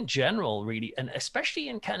just in general, really, and especially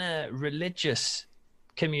in kind of religious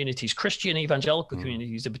communities, Christian evangelical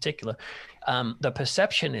communities in particular, the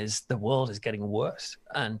perception is the world is getting worse,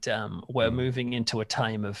 and we're moving into a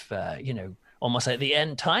time of, you know, almost like the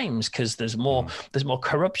end times, because there's more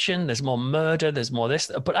corruption, there's more murder, there's more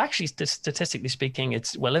this. But actually, statistically speaking,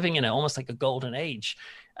 we're living in almost like a golden age.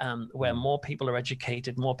 Where more people are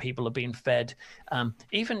educated, more people are being fed.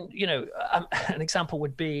 Even, you know, an example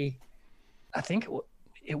would be, I think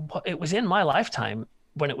it was in my lifetime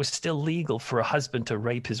when it was still legal for a husband to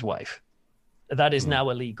rape his wife. That is now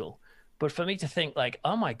illegal. But for me to think like,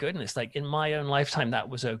 oh my goodness, like in my own lifetime, that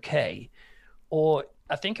was okay. Or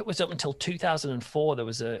I think it was up until 2004, there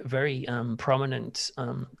was a very prominent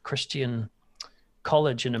Christian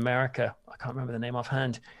college in America. I can't remember the name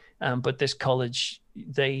offhand. But this college,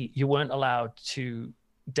 you weren't allowed to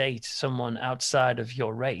date someone outside of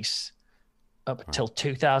your race up until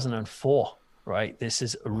 2004, right? This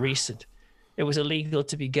is recent. It was illegal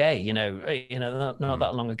to be gay, you know, not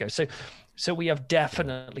that long ago. So we have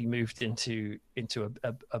definitely moved into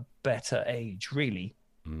a better age, really,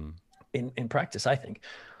 in practice, I think.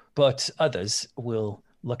 But others will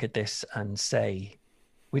look at this and say,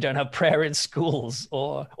 we don't have prayer in schools,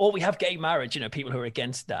 or we have gay marriage. You know, people who are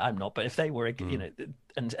against that. I'm not, but if they were, you know,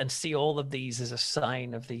 and see all of these as a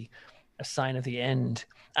sign of the end,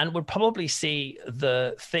 and would probably see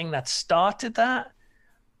the thing that started that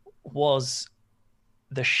was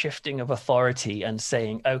the shifting of authority and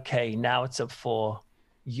saying, okay, now it's up for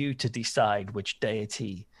you to decide which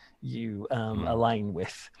deity you align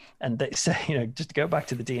with. And they say, you know, just to go back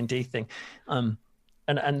to the D&D thing, and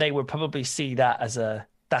they would probably see that as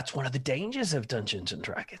that's one of the dangers of Dungeons and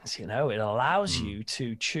Dragons. You know, it allows you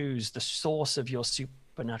to choose the source of your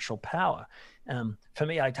supernatural power. For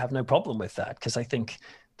me, I'd have no problem with that because I think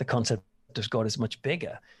the concept of God is much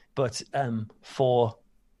bigger. But for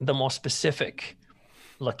the more specific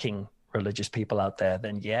looking religious people out there,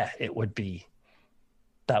 then yeah, it would be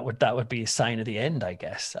that would be a sign of the end, I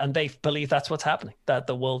guess. And they believe that's what's happening, that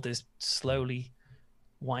the world is slowly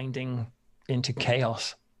winding into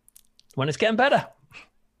chaos when it's getting better.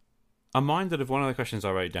 I'm minded of one of the questions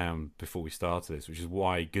I wrote down before we started this, which is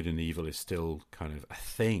why good and evil is still kind of a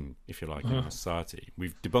thing, if you like, in our society.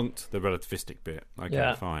 We've debunked the relativistic bit.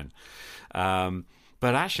 Okay, fine.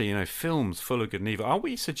 But actually, films full of good and evil. Are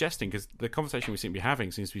we suggesting, because the conversation we seem to be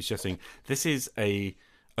having seems to be suggesting this is a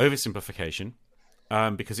oversimplification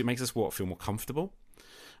because it makes us feel more comfortable,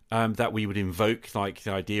 that we would invoke like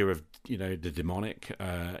the idea of the demonic,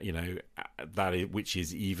 which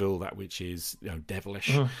is evil, that which is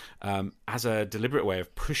devilish, as a deliberate way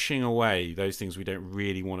of pushing away those things we don't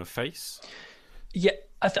really want to face. Yeah,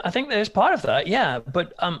 I think there's part of that. Yeah,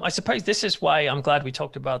 but I suppose this is why I'm glad we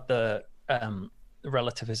talked about the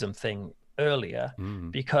relativism thing earlier,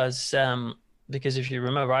 because if you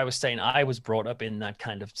remember, I was saying I was brought up in that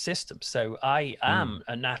kind of system. So I am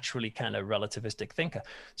a naturally kind of relativistic thinker.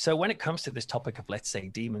 So when it comes to this topic of, let's say,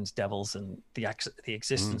 demons, devils, and the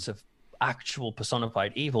existence of actual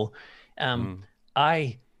personified evil,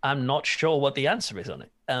 I am not sure what the answer is on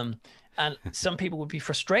it. And some people would be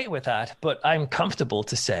frustrated with that, but I'm comfortable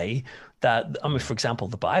to say that, for example,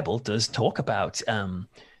 the Bible does talk about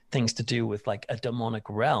things to do with like a demonic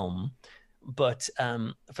realm. But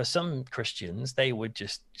for some Christians, they would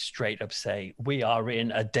just straight up say, we are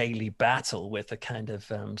in a daily battle with a kind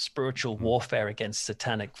of spiritual warfare against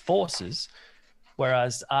satanic forces.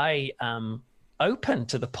 Whereas I am open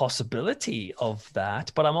to the possibility of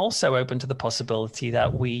that, but I'm also open to the possibility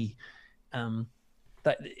that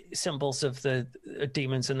that symbols of the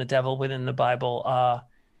demons and the devil within the Bible are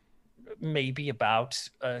maybe about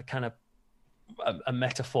kind of a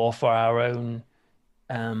metaphor for our own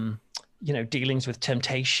dealings with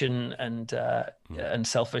temptation and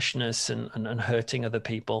selfishness and hurting other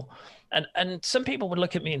people. And some people would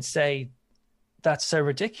look at me and say, that's so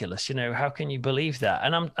ridiculous. How can you believe that?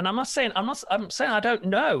 And I'm saying I don't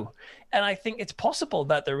know. And I think it's possible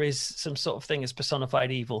that there is some sort of thing as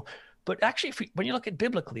personified evil. But actually, when you look at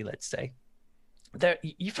biblically, let's say,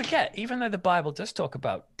 you forget, even though the Bible does talk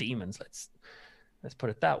about demons, let's put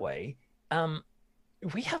it that way,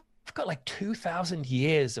 we have got like 2,000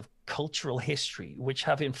 years of cultural history which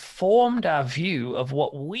have informed our view of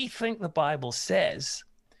what we think the Bible says.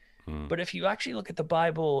 But if you actually look at the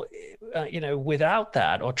Bible, without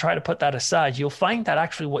that, or try to put that aside, you'll find that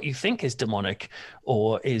actually what you think is demonic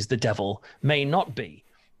or is the devil may not be.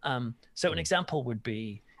 So an example would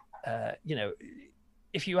be,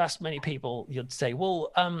 if you ask many people, you'd say,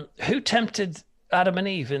 well, who tempted Adam and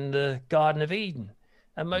Eve in the Garden of Eden?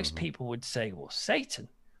 And most people would say, well, Satan.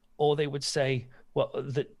 Or they would say, well,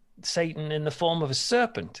 that Satan in the form of a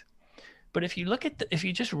serpent. But if you if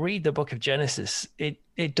you just read the book of Genesis,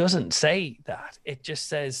 it doesn't say that. It just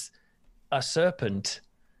says a serpent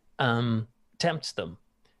tempts them.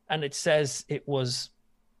 And it says it was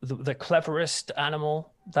the cleverest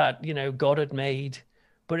animal that, God had made,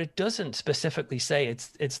 but it doesn't specifically say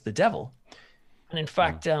it's the devil. And in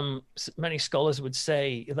fact, many scholars would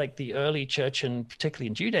say, like the early church, and particularly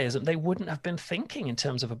in Judaism, they wouldn't have been thinking in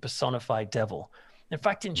terms of a personified devil. In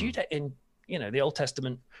fact, in the Old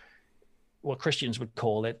Testament, what Christians would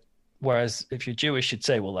call it, whereas if you're Jewish, you'd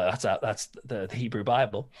say, well, that's the Hebrew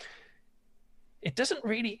Bible. It doesn't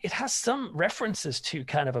really. It has some references to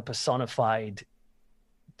kind of a personified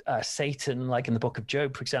Satan, like in the Book of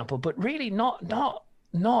Job, for example, but really not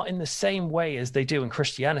in the same way as they do in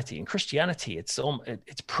Christianity. In Christianity, it's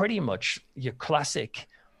pretty much your classic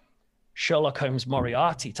Sherlock Holmes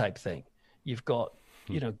Moriarty type thing. You've got,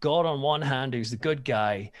 God on one hand, who's the good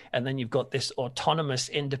guy, and then you've got this autonomous,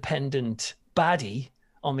 independent baddie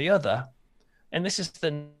on the other. And this is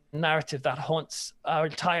the narrative that haunts our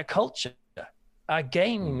entire culture. Our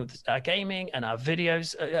gaming and our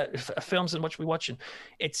videos, films and what we're watching.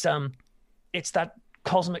 It's that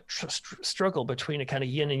cosmic struggle between a kind of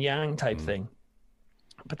yin and yang type thing.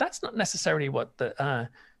 But that's not necessarily what the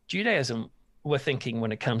Judaism were thinking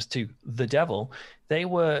when it comes to the devil. They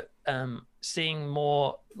were seeing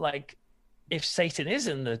more like, if Satan is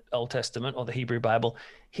in the Old Testament or the Hebrew Bible,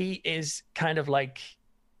 he is kind of like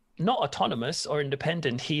not autonomous or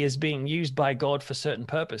independent. He is being used by God for certain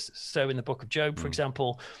purposes. So in the book of Job, for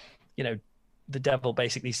example, the devil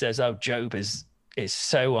basically says, oh, Job is is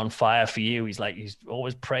so on fire for you. He's like, he's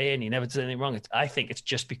always praying. He never does anything wrong. I think it's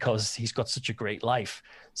just because he's got such a great life.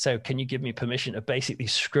 So can you give me permission to basically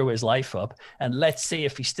screw his life up? And let's see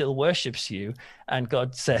if he still worships you. And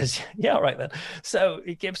God says, yeah, all right then. So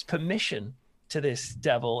he gives permission to this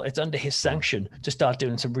devil. It's under his sanction to start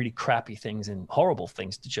doing some really crappy things and horrible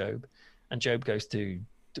things to Job. And Job goes through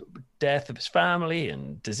death of his family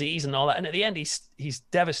and disease and all that, and at the end he's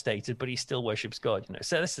devastated, but he still worships God, you know.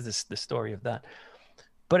 So this is the story of that.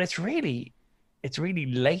 But it's really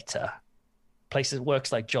later places,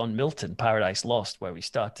 works like John Milton, Paradise Lost, where we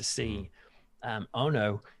start to see oh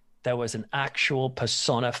no, there was an actual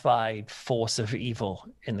personified force of evil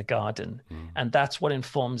in the garden. And that's what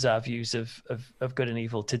informs our views of good and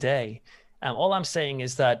evil today. All I'm saying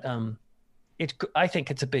is that I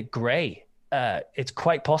think it's a bit gray. It's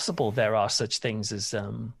quite possible there are such things as,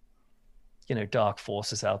 dark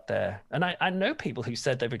forces out there. And I know people who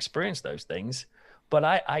said they've experienced those things, but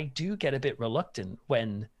I do get a bit reluctant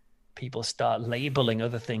when people start labeling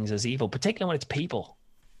other things as evil, particularly when it's people,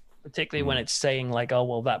 particularly when it's saying like, oh,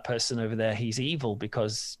 well, that person over there, he's evil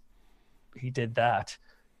because he did that.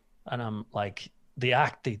 And I'm like, the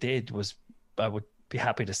act they did was, I would be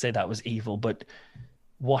happy to say that was evil, but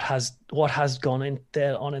what has gone in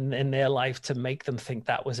their life to make them think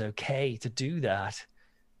that was okay to do that?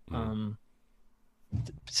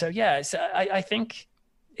 So yeah, I think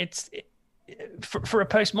for a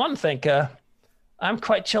postmodern thinker, I'm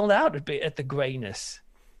quite chilled out a bit at the grayness,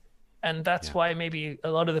 and that's why maybe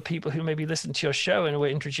a lot of the people who maybe listen to your show and were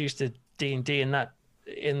introduced to D&D in the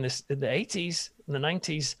 80s, in the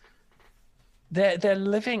 90s, they're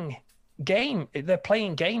living game. They're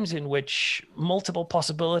playing games in which multiple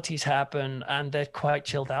possibilities happen, and they're quite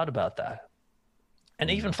chilled out about that,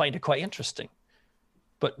 and even find it quite interesting.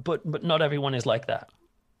 But not everyone is like that.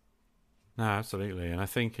 No, absolutely, and I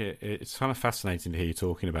think it's kind of fascinating to hear you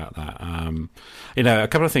talking about that. A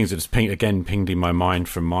couple of things that just pinged in my mind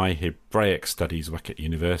from my Hebraic studies back at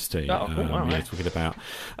university. Talking about.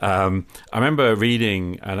 I remember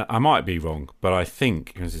reading, and I might be wrong, but I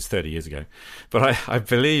think because it's 30 years ago, but I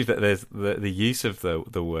believe that there's the use of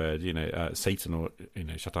the word, Satan or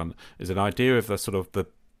Shaitan is an idea of the sort of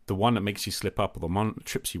the one that makes you slip up or the one that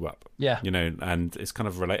trips you up. Yeah. And it's kind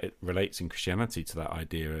of relates in Christianity to that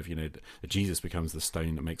idea of, that Jesus becomes the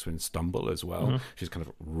stone that makes one stumble as well, which is kind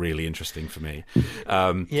of really interesting for me.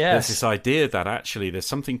 There's this idea that actually there's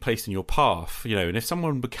something placed in your path, and if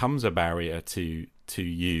someone becomes a barrier to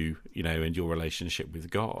you, and your relationship with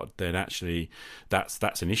God, then actually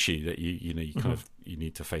that's an issue that you kind of you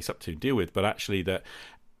need to face up to and deal with. But actually that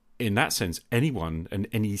in that sense, anyone and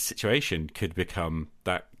any situation could become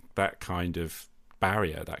that kind of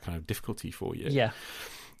barrier, that kind of difficulty for you. Yeah.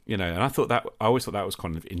 And I always thought that was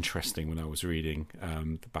kind of interesting when I was reading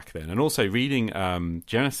back then, and also reading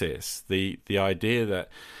Genesis. The idea that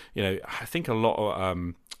I think a lot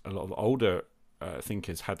of older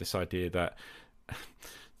thinkers had this idea that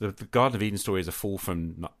the Garden of Eden story is a fall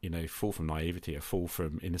from naivety, a fall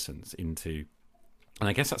from innocence into. And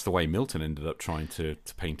I guess that's the way Milton ended up trying to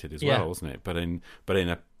paint it as well, wasn't it? But in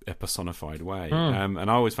a personified way. And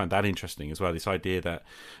I always found that interesting as well. This idea that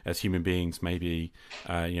as human beings, maybe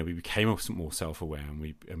we became more self-aware, and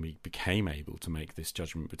we became able to make this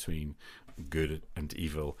judgment between good and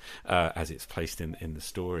evil as it's placed in the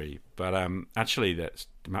story. But actually, that's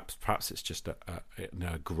perhaps it's just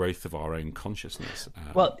a growth of our own consciousness.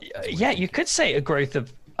 You could say a growth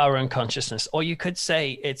of our own consciousness, or you could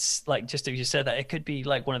say it's like, just as you said, that it could be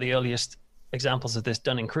like one of the earliest examples of this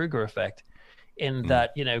Dunning-Kruger effect, in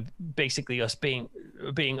that basically us being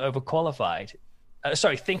overqualified,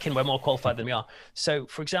 thinking we're more qualified than we are. So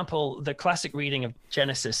for example, the classic reading of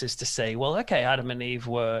Genesis is to say, well, okay, Adam and Eve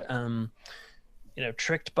were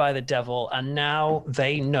tricked by the devil, and now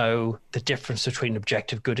they know the difference between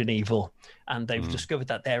objective good and evil, and they've discovered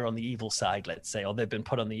that they're on the evil side, let's say, or they've been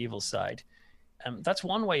put on the evil side. That's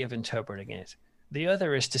one way of interpreting it. The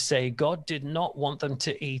other is to say God did not want them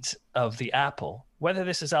to eat of the apple. Whether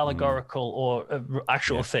this is allegorical or an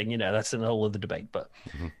actual thing, that's an whole other debate. But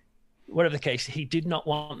whatever the case, he did not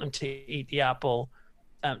want them to eat the apple,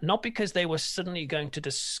 not because they were suddenly going to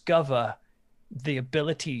discover the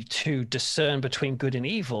ability to discern between good and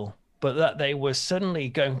evil, but that they were suddenly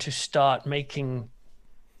going to start making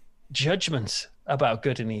judgments about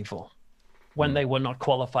good and evil when they were not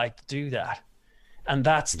qualified to do that. And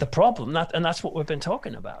that's the problem. And that's what we've been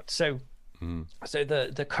talking about. So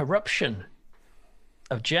the corruption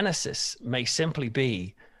of Genesis may simply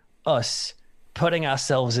be us putting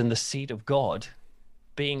ourselves in the seat of God,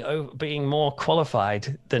 being more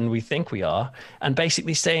qualified than we think we are, and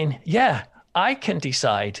basically saying, yeah, I can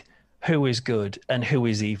decide who is good and who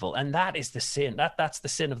is evil. And that is the sin. That's the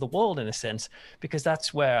sin of the world, in a sense, because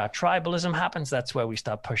that's where our tribalism happens. That's where we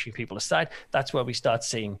start pushing people aside. That's where we start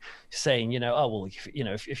saying, oh, well,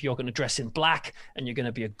 if you're going to dress in black and you're going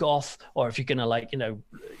to be a goth, or if you're going to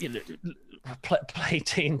play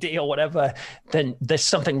D&D or whatever, then there's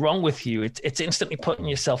something wrong with you. It's instantly putting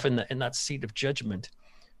yourself in that seat of judgment.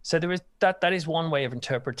 So there is that is one way of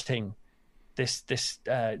interpreting this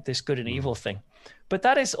good and evil thing. But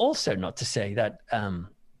that is also not to say that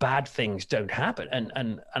bad things don't happen.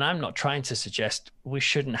 And I'm not trying to suggest we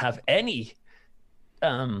shouldn't have any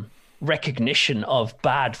recognition of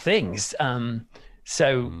bad things. I'm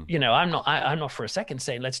not for a second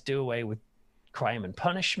saying let's do away with crime and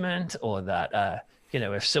punishment, or that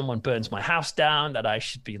if someone burns my house down, that I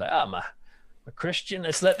should be like, I'm a Christian,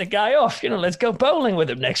 let's let the guy off. Let's go bowling with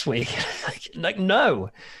him next week. like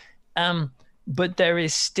no. But there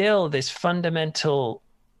is still this fundamental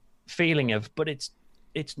feeling of, but it's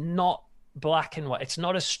not black and white. It's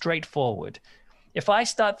not as straightforward. If I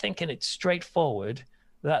start thinking it's straightforward,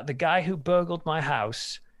 that the guy who burgled my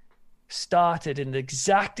house started in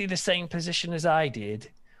exactly the same position as I did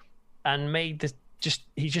and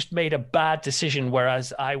he just made a bad decision,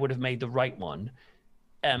 whereas I would have made the right one.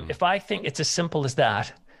 If I think it's as simple as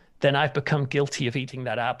that, then I've become guilty of eating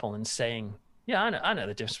that apple and saying, yeah, I know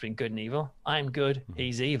the difference between good and evil. I'm good,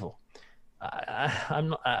 he's evil. I'm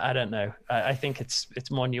not. I don't know. I think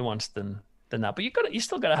it's more nuanced than that. But you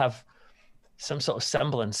still got to have some sort of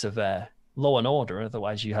semblance of law and order.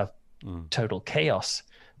 Otherwise, you have total chaos.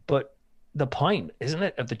 But the point, isn't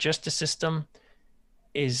it, of the justice system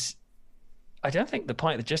is, I don't think the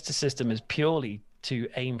point of the justice system is purely to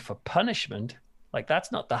aim for punishment. Like,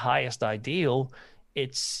 that's not the highest ideal.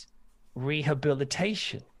 It's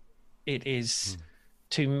rehabilitation. It is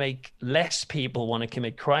to make less people want to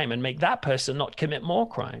commit crime and make that person not commit more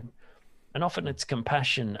crime. And often it's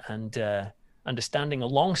compassion and understanding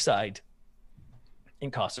alongside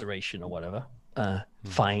incarceration or whatever,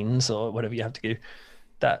 fines or whatever you have to do,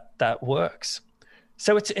 that works.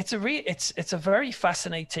 So it's a very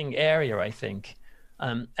fascinating area, I think,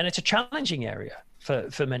 and it's a challenging area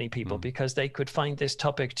for many people because they could find this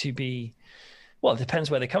topic to be, well, it depends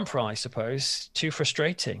where they come from, I suppose, too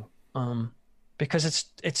frustrating. Because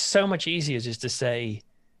it's so much easier just to say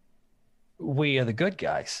we are the good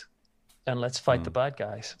guys and let's fight the bad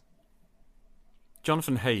guys.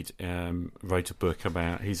 Jonathan Haidt wrote a book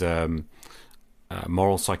about, he's a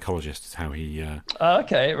moral psychologist, is how he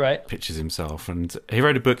pitches himself. And he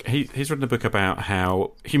wrote a book, he's written a book about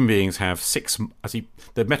how human beings have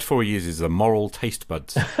the metaphor he uses are moral taste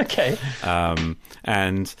buds. Okay.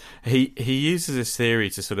 And he uses this theory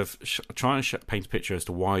to sort of try and paint a picture as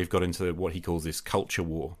to why we've got into what he calls this culture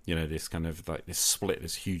war, this kind of like this split,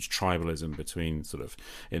 this huge tribalism between sort of,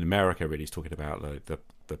 in America really he's talking about the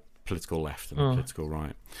political left and the political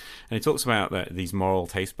right. And he talks about these moral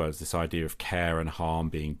taste buds, this idea of care and harm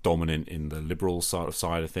being dominant in the liberal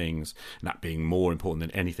side of things, and that being more important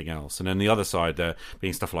than anything else. And then the other side, there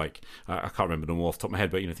being stuff like, I can't remember them all off the top of my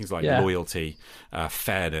head, but things like loyalty,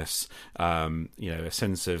 fairness, a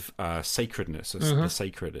sense of sacredness, the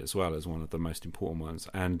sacred as well as one of the most important ones.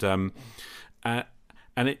 And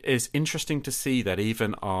it is interesting to see that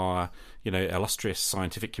even our, illustrious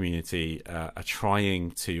scientific community are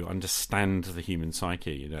trying to understand the human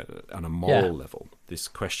psyche, on a moral level. This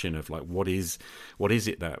question of like, what is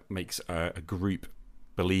it that makes a group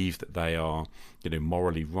believe that they are,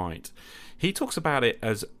 morally right? He talks about it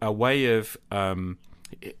as a way of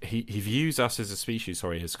he views us as a species,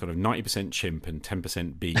 as kind of 90% chimp and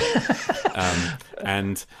 10% bee,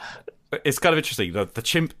 and it's kind of interesting. The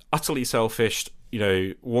chimp, utterly selfish.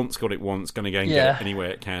 Wants what it wants, going to go and get it anywhere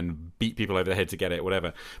it can, beat people over the head to get it,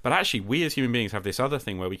 whatever. But actually, we as human beings have this other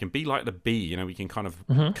thing where we can be like the bee, we can kind of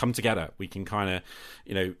come together. We can kind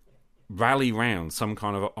of, rally round some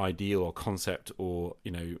kind of ideal or concept or,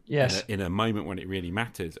 in a moment when it really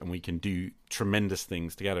matters, and we can do tremendous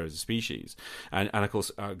things together as a species. And of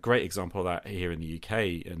course, a great example of that here in the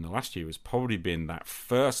UK in the last year has probably been that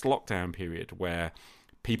first lockdown period where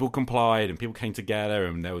people complied and people came together,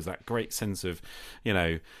 and there was that great sense of,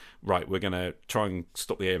 right, we're going to try and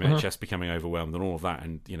stop the NHS becoming overwhelmed and all of that,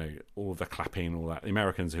 and all of the clapping and all that. The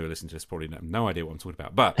Americans who are listening to this probably have no idea what I'm talking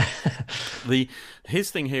about. But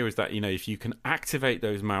his thing here is that if you can activate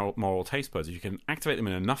those moral taste buds, if you can activate them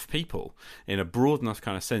in enough people in a broad enough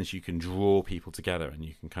kind of sense, you can draw people together and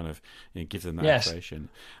you can kind of give them that activation.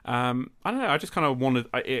 I don't know. I just kind of wanted.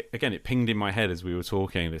 It pinged in my head as we were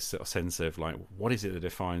talking, this sort of sense of like, what is it that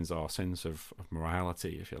defines our sense of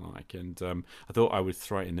morality, if you like? And I thought I would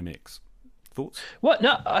throw it in the mix. Thoughts? Well,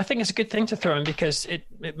 no, I think it's a good thing to throw in because it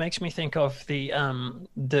makes me think of the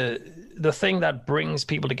thing that brings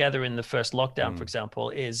people together in the first lockdown, for example,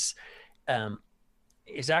 is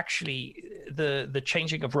actually the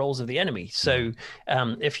changing of roles of the enemy. So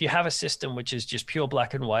if you have a system which is just pure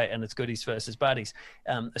black and white and it's goodies versus baddies,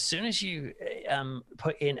 as soon as you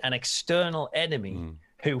put in an external enemy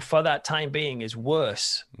who for that time being is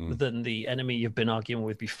worse than the enemy you've been arguing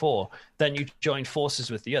with before, then you join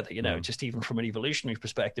forces with the other, just even from an evolutionary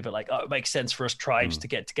perspective, it makes sense for us tribes to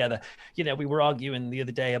get together. We were arguing the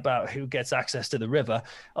other day about who gets access to the river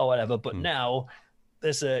or whatever, but now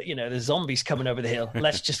there's zombies coming over the hill.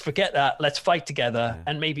 Let's just forget that. Let's fight together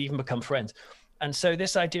and maybe even become friends. And so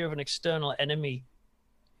this idea of an external enemy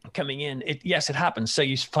coming in, it happens. So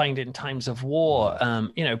you find in times of war,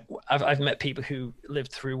 I've met people who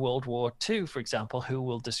lived through World War II, for example, who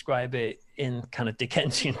will describe it in kind of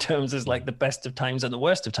Dickensian terms as like the best of times and the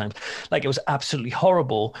worst of times. Like it was absolutely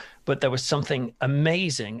horrible, but there was something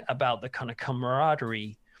amazing about the kind of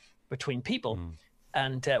camaraderie between people.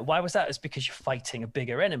 And why was that? It's because you're fighting a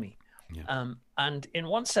bigger enemy. And in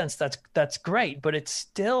one sense, that's great, but it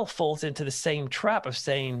still falls into the same trap of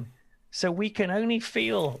saying, so we can only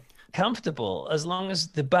feel comfortable as long as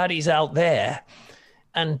the baddie's out there.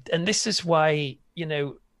 And this is why,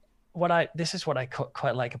 this is what I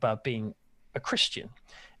quite like about being a Christian.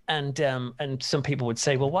 And some people would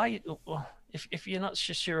say, well, why, if you're not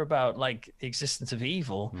sure about like the existence of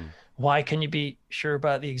evil, why can you be sure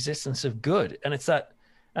about the existence of good? And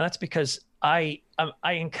that's because I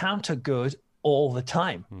encounter good all the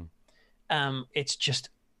time. It's just,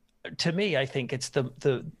 to me, I think it's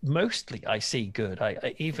the mostly I see good.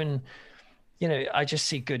 I even, I just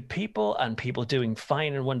see good people and people doing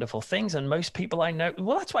fine and wonderful things. And most people I know,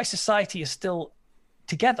 well, that's why society is still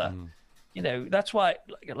together. That's why,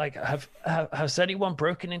 has anyone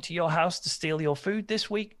broken into your house to steal your food this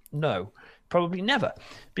week? No, probably never,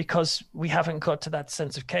 because we haven't got to that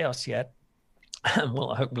sense of chaos yet.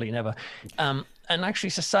 Well, hopefully never. And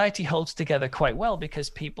actually society holds together quite well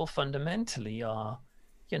because people fundamentally are,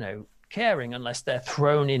 caring unless they're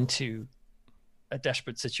thrown into a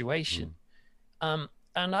desperate situation. And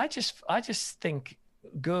I just think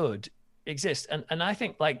good exists. And I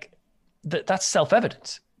think like that's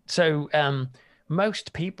self-evident. So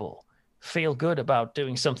most people feel good about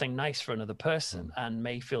doing something nice for another person and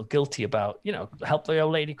may feel guilty about, help the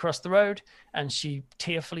old lady cross the road. And she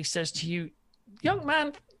tearfully says to you, young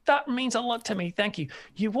man, that means a lot to me. Thank you.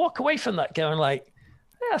 You walk away from that going like,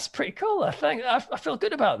 yeah, that's pretty cool. I feel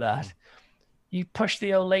good about that. You push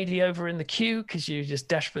the old lady over in the queue because you're just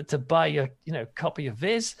desperate to buy your, copy of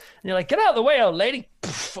Viz. And you're like, get out of the way, old lady.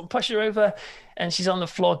 Poof, push her over. And she's on the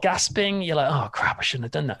floor gasping. You're like, oh, crap, I shouldn't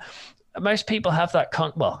have done that. Most people have that.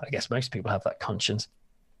 I guess most people have that conscience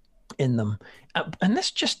in them. And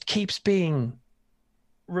this just keeps being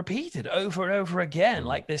repeated over and over again.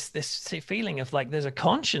 Like this feeling of like there's a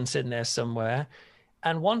conscience in there somewhere.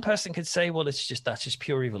 And one person could say, well, that's just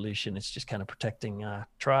pure evolution. It's just kind of protecting our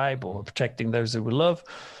tribe or protecting those that we love.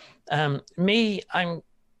 Me, I'm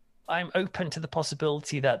open to the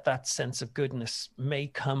possibility that sense of goodness may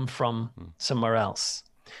come from somewhere else.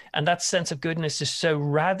 And that sense of goodness is so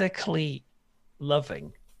radically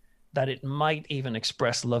loving that it might even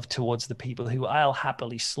express love towards the people who I'll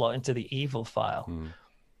happily slot into the evil file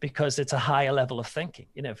because it's a higher level of thinking.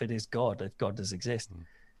 If it is God, if God does exist.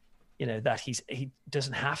 That he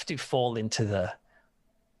doesn't have to fall into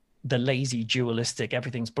the lazy dualistic,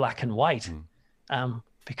 everything's black and white,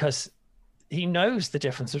 because he knows the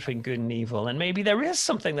difference between good and evil. And maybe there is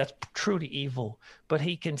something that's truly evil, but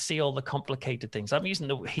he can see all the complicated things. I'm using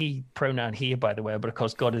the he pronoun here, by the way, but of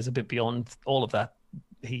course God is a bit beyond all of that.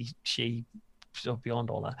 He, she, so beyond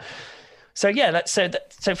all that. So yeah,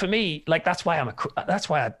 so for me, like that's why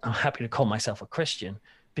I'm happy to call myself a Christian,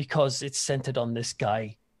 because it's centered on this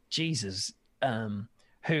guy Jesus,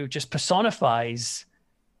 who just personifies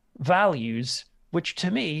values which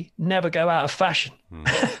to me never go out of fashion.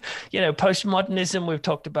 Postmodernism, we've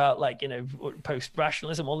talked about, like,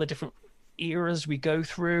 post-rationalism, all the different eras we go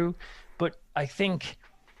through. But I think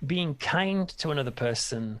being kind to another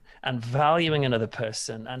person and valuing another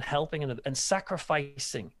person and helping another and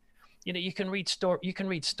sacrificing, you can read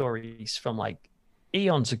stories from like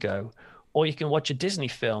eons ago, or you can watch a Disney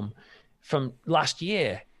film from last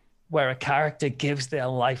year where a character gives their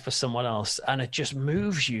life for someone else and it just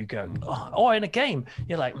moves you going, or in a game,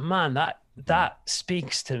 you're like, man, that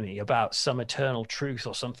speaks to me about some eternal truth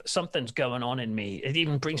or something's going on in me. It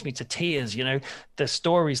even brings me to tears, there's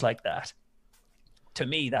stories like that. To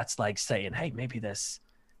me, that's like saying, hey, maybe there's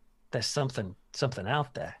something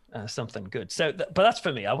out there, something good. So, but that's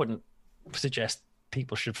for me. I wouldn't suggest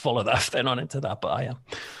people should follow that if they're not into that, but I am.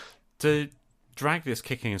 To drag this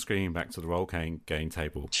kicking and screaming back to the role-playing game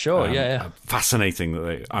table. Sure, yeah. Fascinating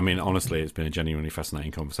that honestly, it's been a genuinely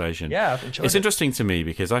fascinating conversation. Yeah, I've enjoyed It's it. interesting to me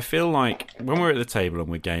because I feel like when we're at the table and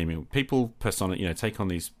we're gaming, people take on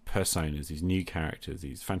these personas, these new characters,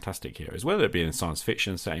 these fantastic heroes, whether it be in a science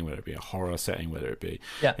fiction setting, whether it be a horror setting, whether it be,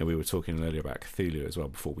 we were talking earlier about Cthulhu as well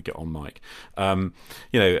before we get on mic.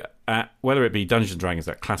 Whether it be Dungeons and Dragons,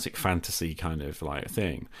 that classic fantasy kind of like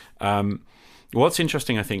thing. What's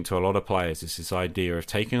interesting, I think, to a lot of players is this idea of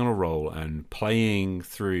taking on a role and playing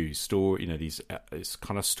through story. This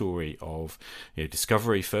kind of story of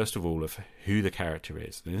discovery, first of all, of who the character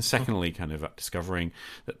is, and then secondly, kind of discovering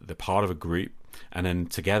that they're part of a group, and then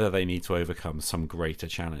together they need to overcome some greater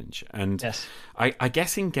challenge. And yes. I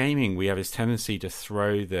guess in gaming we have this tendency to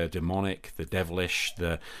throw the demonic, the devilish,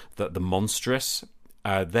 the monstrous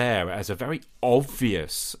there as a very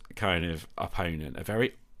obvious kind of opponent, a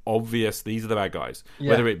very obvious, these are the bad guys.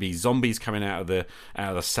 Whether it be zombies coming out of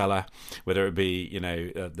the cellar, whether it be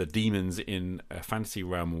the demons in a fantasy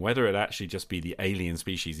realm, whether it actually just be the alien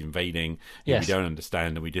species invading we don't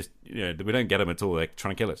understand and we just we don't get them at all, they're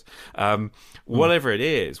trying to kill us. Whatever it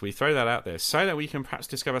is, we throw that out there so that we can perhaps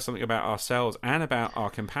discover something about ourselves and about our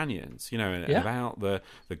companions, and about the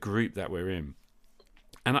group that we're in.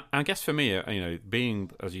 And I guess for me,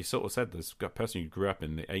 being, as you sort of said, this person who grew up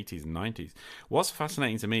in the 80s and 90s, what's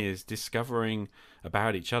fascinating to me is discovering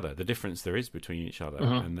about each other, the difference there is between each other,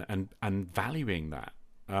 and valuing that.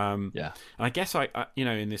 And I guess I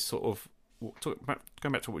in this sort of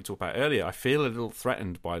going back to what we talked about earlier, I feel a little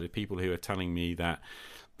threatened by the people who are telling me that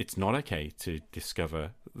it's not okay to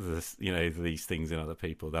discover these things in other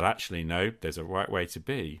people. That actually, no, there's a right way to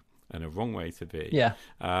be and a wrong way to be. Yeah.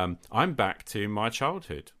 I'm back to my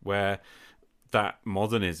childhood where that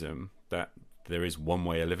modernism, that there is one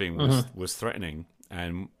way of living, was threatening,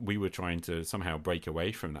 and we were trying to somehow break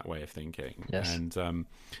away from that way of thinking. Yes. And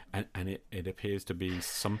it appears to be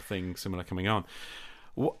something similar coming on.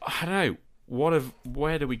 I don't know.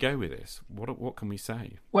 Where do we go with this? What can we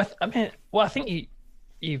say? Well, I think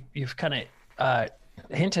you've kind of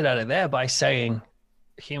hinted at it there by saying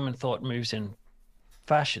human thought moves in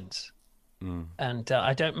fashions, and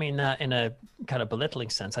I don't mean that in a kind of belittling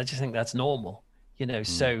sense. I just think that's normal,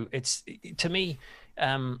 So it's, to me,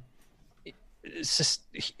 it's just,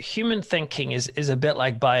 human thinking is a bit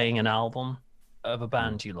like buying an album of a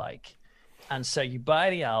band you like, and so you buy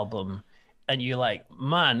the album and you're like,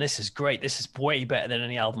 man, this is great. This is way better than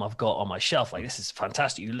any album I've got on my shelf. Like, this is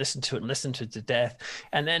fantastic. You listen to it and listen to it to death.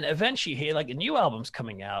 And then eventually you hear like a new album's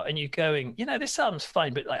coming out and you're going, this album's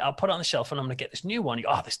fine, but like, I'll put it on the shelf and I'm going to get this new one. You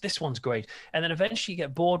go, this one's great. And then eventually you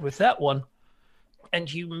get bored with that one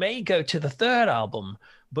and you may go to the third album,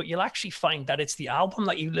 but you'll actually find that it's the album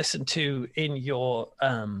that you listened to in your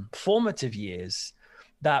formative years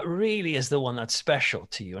that really is the one that's special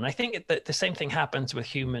to you. And I think that the same thing happens with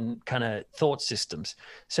human kind of thought systems.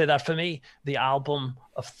 So that for me, the album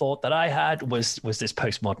of thought that I had was this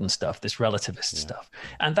postmodern stuff, this relativist stuff.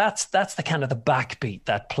 And that's the kind of the backbeat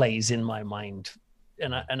that plays in my mind.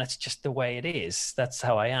 And it's just the way it is. That's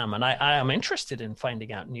how I am. And I am interested in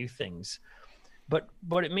finding out new things. But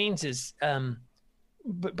what it means is,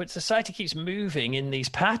 but society keeps moving in these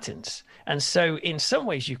patterns. And so in some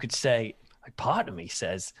ways you could say, like, part of me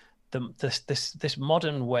says this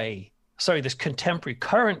modern way, this contemporary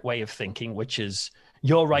current way of thinking, which is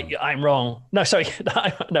you're right, I'm wrong. No, sorry,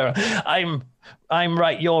 no, I'm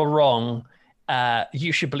right, you're wrong.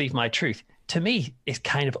 You should believe my truth. To me, it's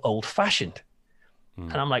kind of old fashioned.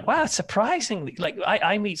 And I'm like, wow, it's surprisingly, like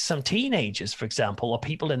I meet some teenagers, for example, or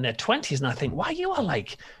people in their 20s, and I think, wow,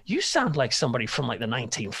 you sound like somebody from like the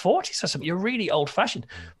 1940s or something. You're really old fashioned.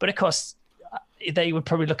 But of course, they would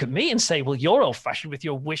probably look at me and say, well, you're old fashioned with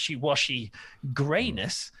your wishy-washy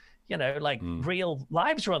grayness, real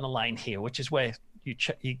lives are on the line here, which is where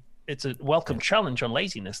it's a welcome challenge on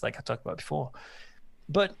laziness, like I talked about before.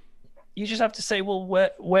 But you just have to say, well,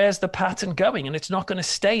 where's the pattern going? And it's not going to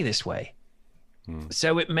stay this way.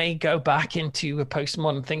 So it may go back into a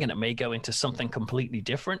postmodern thing, and it may go into something completely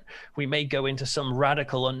different. We may go into some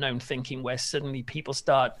radical unknown thinking where suddenly people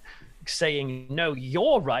start saying, no,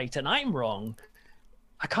 you're right and I'm wrong.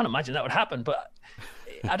 I can't imagine that would happen, but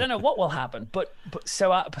I don't know what will happen. But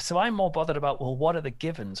so I'm more bothered about, well, what are the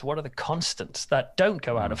givens? What are the constants that don't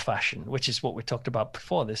go out of fashion, which is what we talked about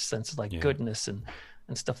before, this sense of like goodness and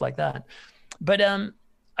stuff like that. But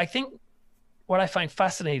I think what I find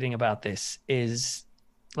fascinating about this is,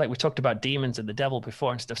 like we talked about demons and the devil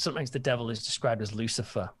before and stuff, sometimes the devil is described as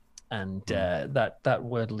Lucifer. And that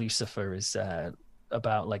word Lucifer is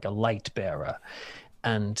about like a light bearer.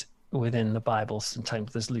 And within the Bible.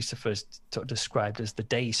 Sometimes there's Lucifer's described as the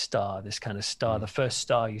day star, this kind of star, the first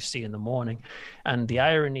star you see in the morning. And the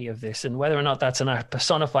irony of this, and whether or not that's a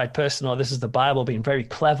personified person or this is the Bible being very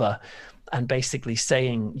clever and basically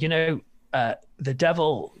saying, the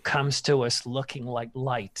devil comes to us looking like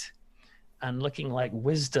light and looking like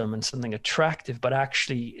wisdom and something attractive, but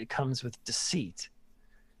actually it comes with deceit.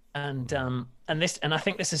 And I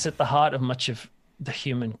think this is at the heart of much of the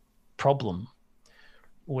human problem,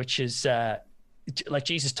 which is like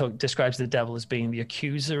Jesus describes the devil as being the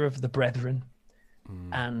accuser of the brethren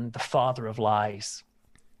and the father of lies.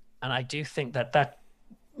 And I do think that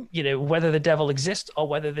whether the devil exists or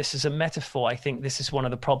whether this is a metaphor, I think this is one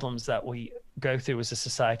of the problems that we go through as a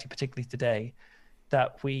society, particularly today,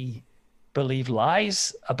 that we believe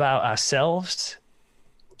lies about ourselves.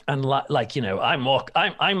 And I'm more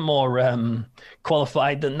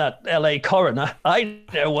qualified than that LA coroner. I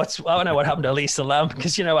know what happened to Elisa Lam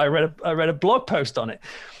because I read a blog post on it.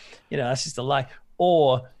 That's just a lie.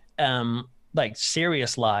 Or like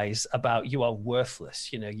serious lies about you are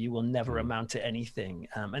worthless. You will never amount to anything.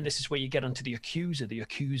 And this is where you get onto the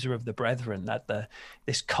accuser of the brethren. That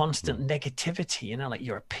this constant negativity. Like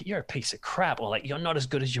you're a piece of crap, or like you're not as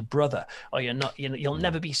good as your brother, or you're not. You'll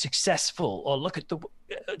never be successful, or look at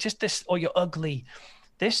just this, or you're ugly.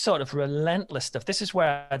 This sort of relentless stuff. This is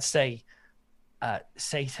where I'd say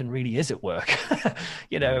Satan really is at work.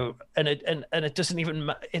 And it doesn't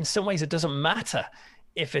even. In some ways, it doesn't matter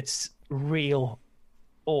if it's real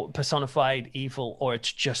or personified evil or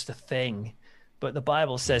it's just a thing, but the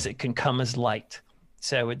Bible says it can come as light.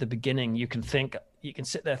 So at the beginning you can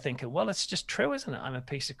sit there thinking, well, it's just true, isn't it? I'm a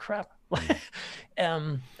piece of crap.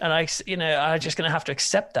 And I'm just going to have to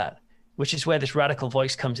accept that, which is where this radical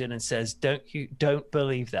voice comes in and says, don't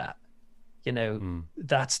believe that.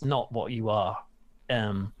 That's not what you are.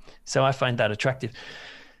 So I find that attractive,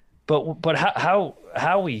 but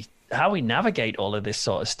how we navigate all of this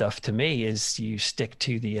sort of stuff, to me, is you stick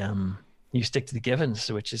to the givens,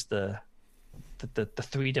 which is the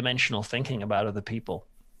three-dimensional thinking about other people.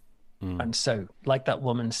 And so, like that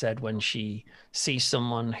woman said, when she sees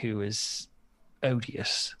someone who is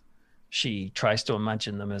odious, she tries to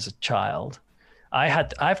imagine them as a child.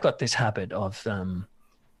 I've got this habit of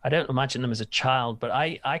I don't imagine them as a child, but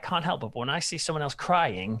I can't help it. But when I see someone else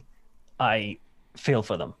crying, I feel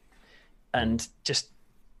for them, and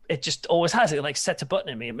it just always has. It like sets a button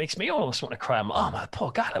in me. It makes me almost want to cry. I'm like, oh my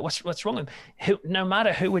poor guy, like, what's wrong with him? No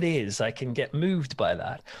matter who it is, I can get moved by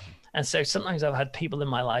that. And so sometimes I've had people in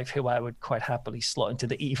my life who I would quite happily slot into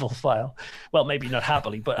the evil file. Well, maybe not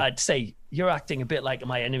happily, but I'd say, you're acting a bit like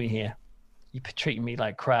my enemy here. You're treating me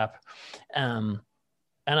like crap. And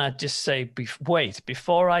I'd just say, wait,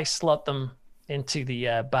 before I slot them into the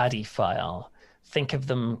baddie file, think of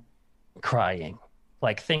them crying.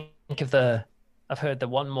 Like think of I've heard the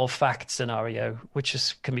one more fact scenario, which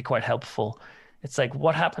can be quite helpful. It's like,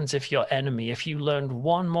 what happens if your enemy, if you learned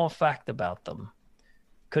one more fact about them,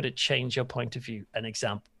 could it change your point of view?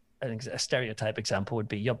 A stereotype example would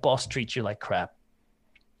be your boss treats you like crap.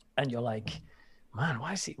 And you're like, man,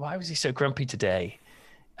 why was he so grumpy today?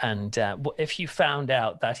 And if you found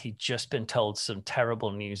out that he'd just been told some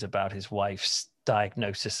terrible news about his wife's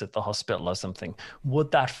diagnosis at the hospital or something,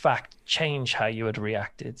 would that fact change how you had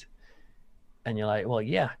reacted? And you're like, well,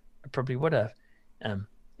 yeah, I probably would have.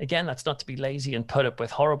 Again, that's not to be lazy and put up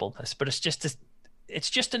with horribleness, but it's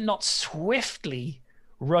just to not swiftly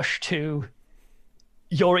rush to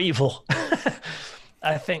you're evil.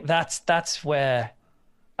 I think that's where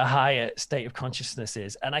a higher state of consciousness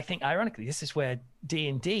is. And I think, ironically, this is where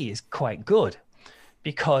D&D is quite good,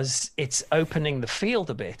 because it's opening the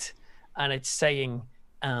field a bit, and it's saying,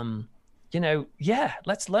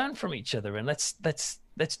 let's learn from each other, and let's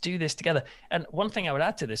do this together. And one thing I would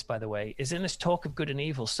add to this, by the way, is in this talk of good and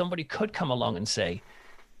evil, somebody could come along and say,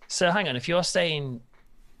 so hang on, if you're saying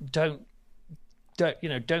don't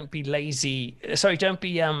be lazy, don't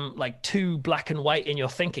be like too black and white in your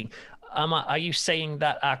thinking, are you saying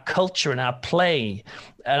that our culture and our play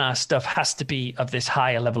and our stuff has to be of this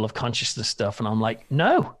higher level of consciousness stuff? And I'm like,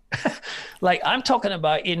 no. Like, I'm talking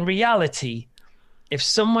about, in reality, if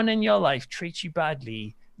someone in your life treats you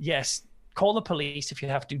badly, yes, call the police if you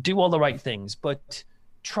have to, do all the right things, but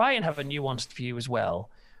try and have a nuanced view as well.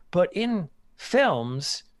 But in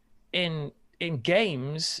films, in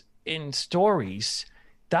games, in stories,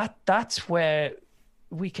 that's where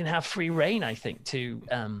we can have free reign, I think, to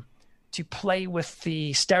play with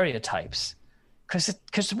the stereotypes,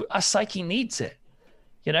 because our psyche needs it.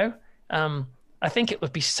 I think it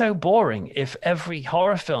would be so boring if every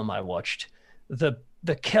horror film I watched, the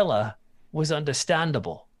killer was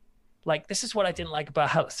understandable. like, this is what I didn't like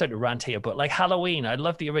about, sorry to rant here, but like Halloween, I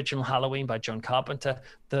love the original Halloween by John Carpenter.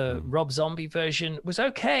 The Rob Zombie version was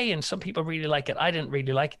okay, and some people really like it. I didn't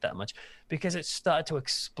really like it that much because it started to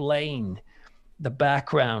explain the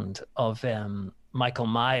background of Michael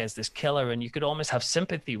Myers, this killer, and you could almost have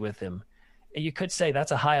sympathy with him. You could say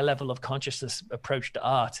that's a higher level of consciousness approach to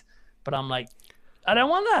art, but I'm like, I don't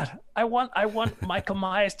want that. I want Michael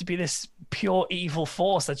Myers to be this pure evil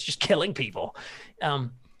force that's just killing people.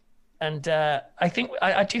 And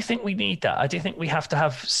I do think we need that. I do think we have to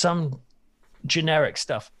have some generic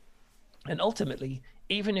stuff. And ultimately,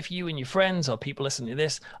 even if you and your friends or people listening to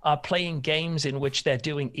this are playing games in which they're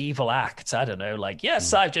doing evil acts, I don't know, like,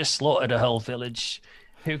 yes, I've just slaughtered a whole village.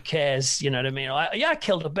 Who cares? You know what I mean? I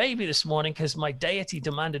killed a baby this morning because my deity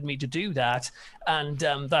demanded me to do that. And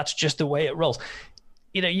that's just the way it rolls.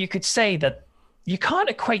 You know, you could say that you can't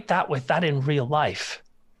equate that with that in real life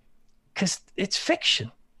because it's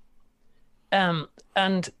fiction.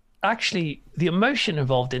 And actually, the emotion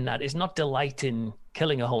involved in that is not delight in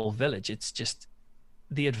killing a whole village. It's just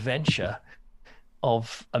the adventure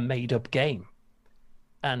of a made-up game.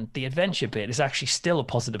 And the adventure bit is actually still a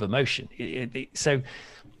positive emotion. So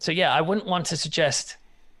yeah, I wouldn't want to suggest,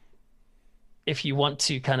 if you want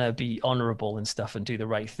to kind of be honorable and stuff and do the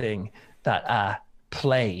right thing, that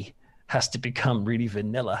play has to become really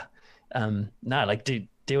vanilla. No, like do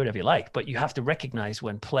whatever you like, but you have to recognize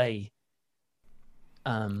when play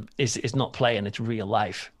is not play and it's real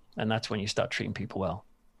life, and that's when you start treating people well.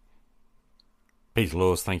 Peter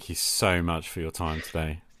Laws, thank you so much for your time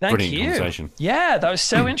today. Brilliant conversation. Yeah, that was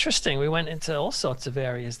so interesting. We went into all sorts of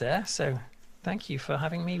areas there, so thank you for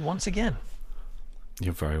having me once again.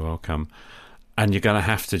 You're very welcome. And you're going to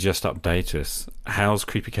have to just update us. How's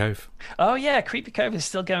Creepy Cove? Oh yeah, Creepy Cove is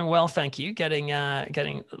still going well, thank you. Getting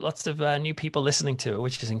lots of new people listening to it,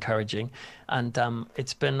 which is encouraging, and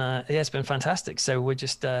it's been fantastic. So we're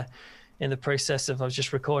just in the process of, I was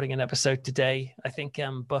just recording an episode today. I think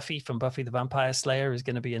Buffy from Buffy the Vampire Slayer is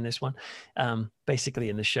going to be in this one. Basically,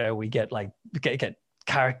 in the show, we get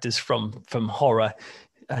characters from horror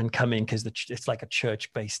and come in because it's like a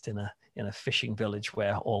church based in a fishing village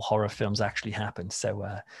where all horror films actually happen. So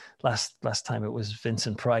last time it was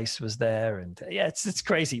Vincent Price was there, and yeah, it's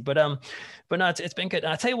crazy, but no, it's been good.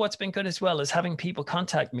 And I'll tell you what's been good as well is having people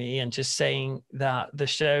contact me and just saying that the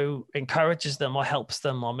show encourages them or helps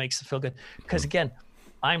them or makes them feel good. Because again,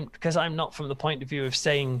 I'm not from the point of view of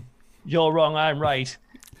saying you're wrong, I'm right,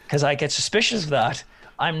 because I get suspicious of that.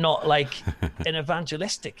 I'm not like an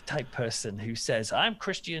evangelistic type person who says, I'm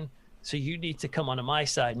Christian, so you need to come onto my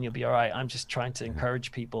side and you'll be all right. I'm just trying to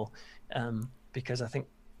encourage people because I think,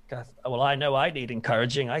 well, I know I need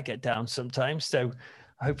encouraging. I get down sometimes. So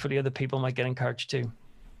hopefully other people might get encouraged too.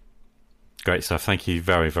 Great stuff. Thank you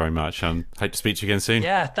very, very much. And hope to speak to you again soon.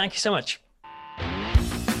 Yeah, thank you so much.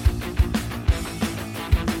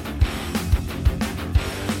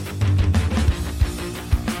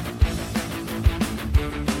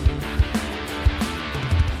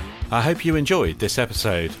 I hope you enjoyed this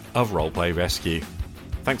episode of Roleplay Rescue.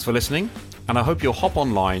 Thanks for listening, and I hope you'll hop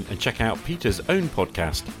online and check out Peter's own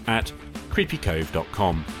podcast at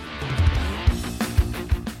creepycove.com.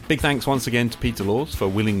 Big thanks once again to Peter Laws for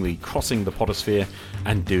willingly crossing the podosphere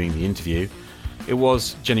and doing the interview. It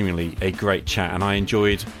was genuinely a great chat, and I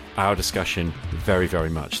enjoyed our discussion very, very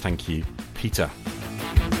much. Thank you, Peter.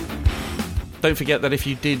 Don't forget that if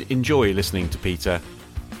you did enjoy listening to Peter,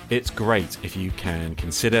 it's great if you can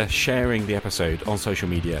consider sharing the episode on social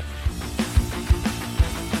media.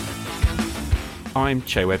 I'm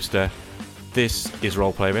Che Webster. This is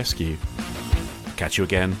Roleplay Rescue. Catch you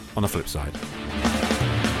again on the flip side.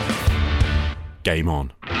 Game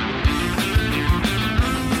on.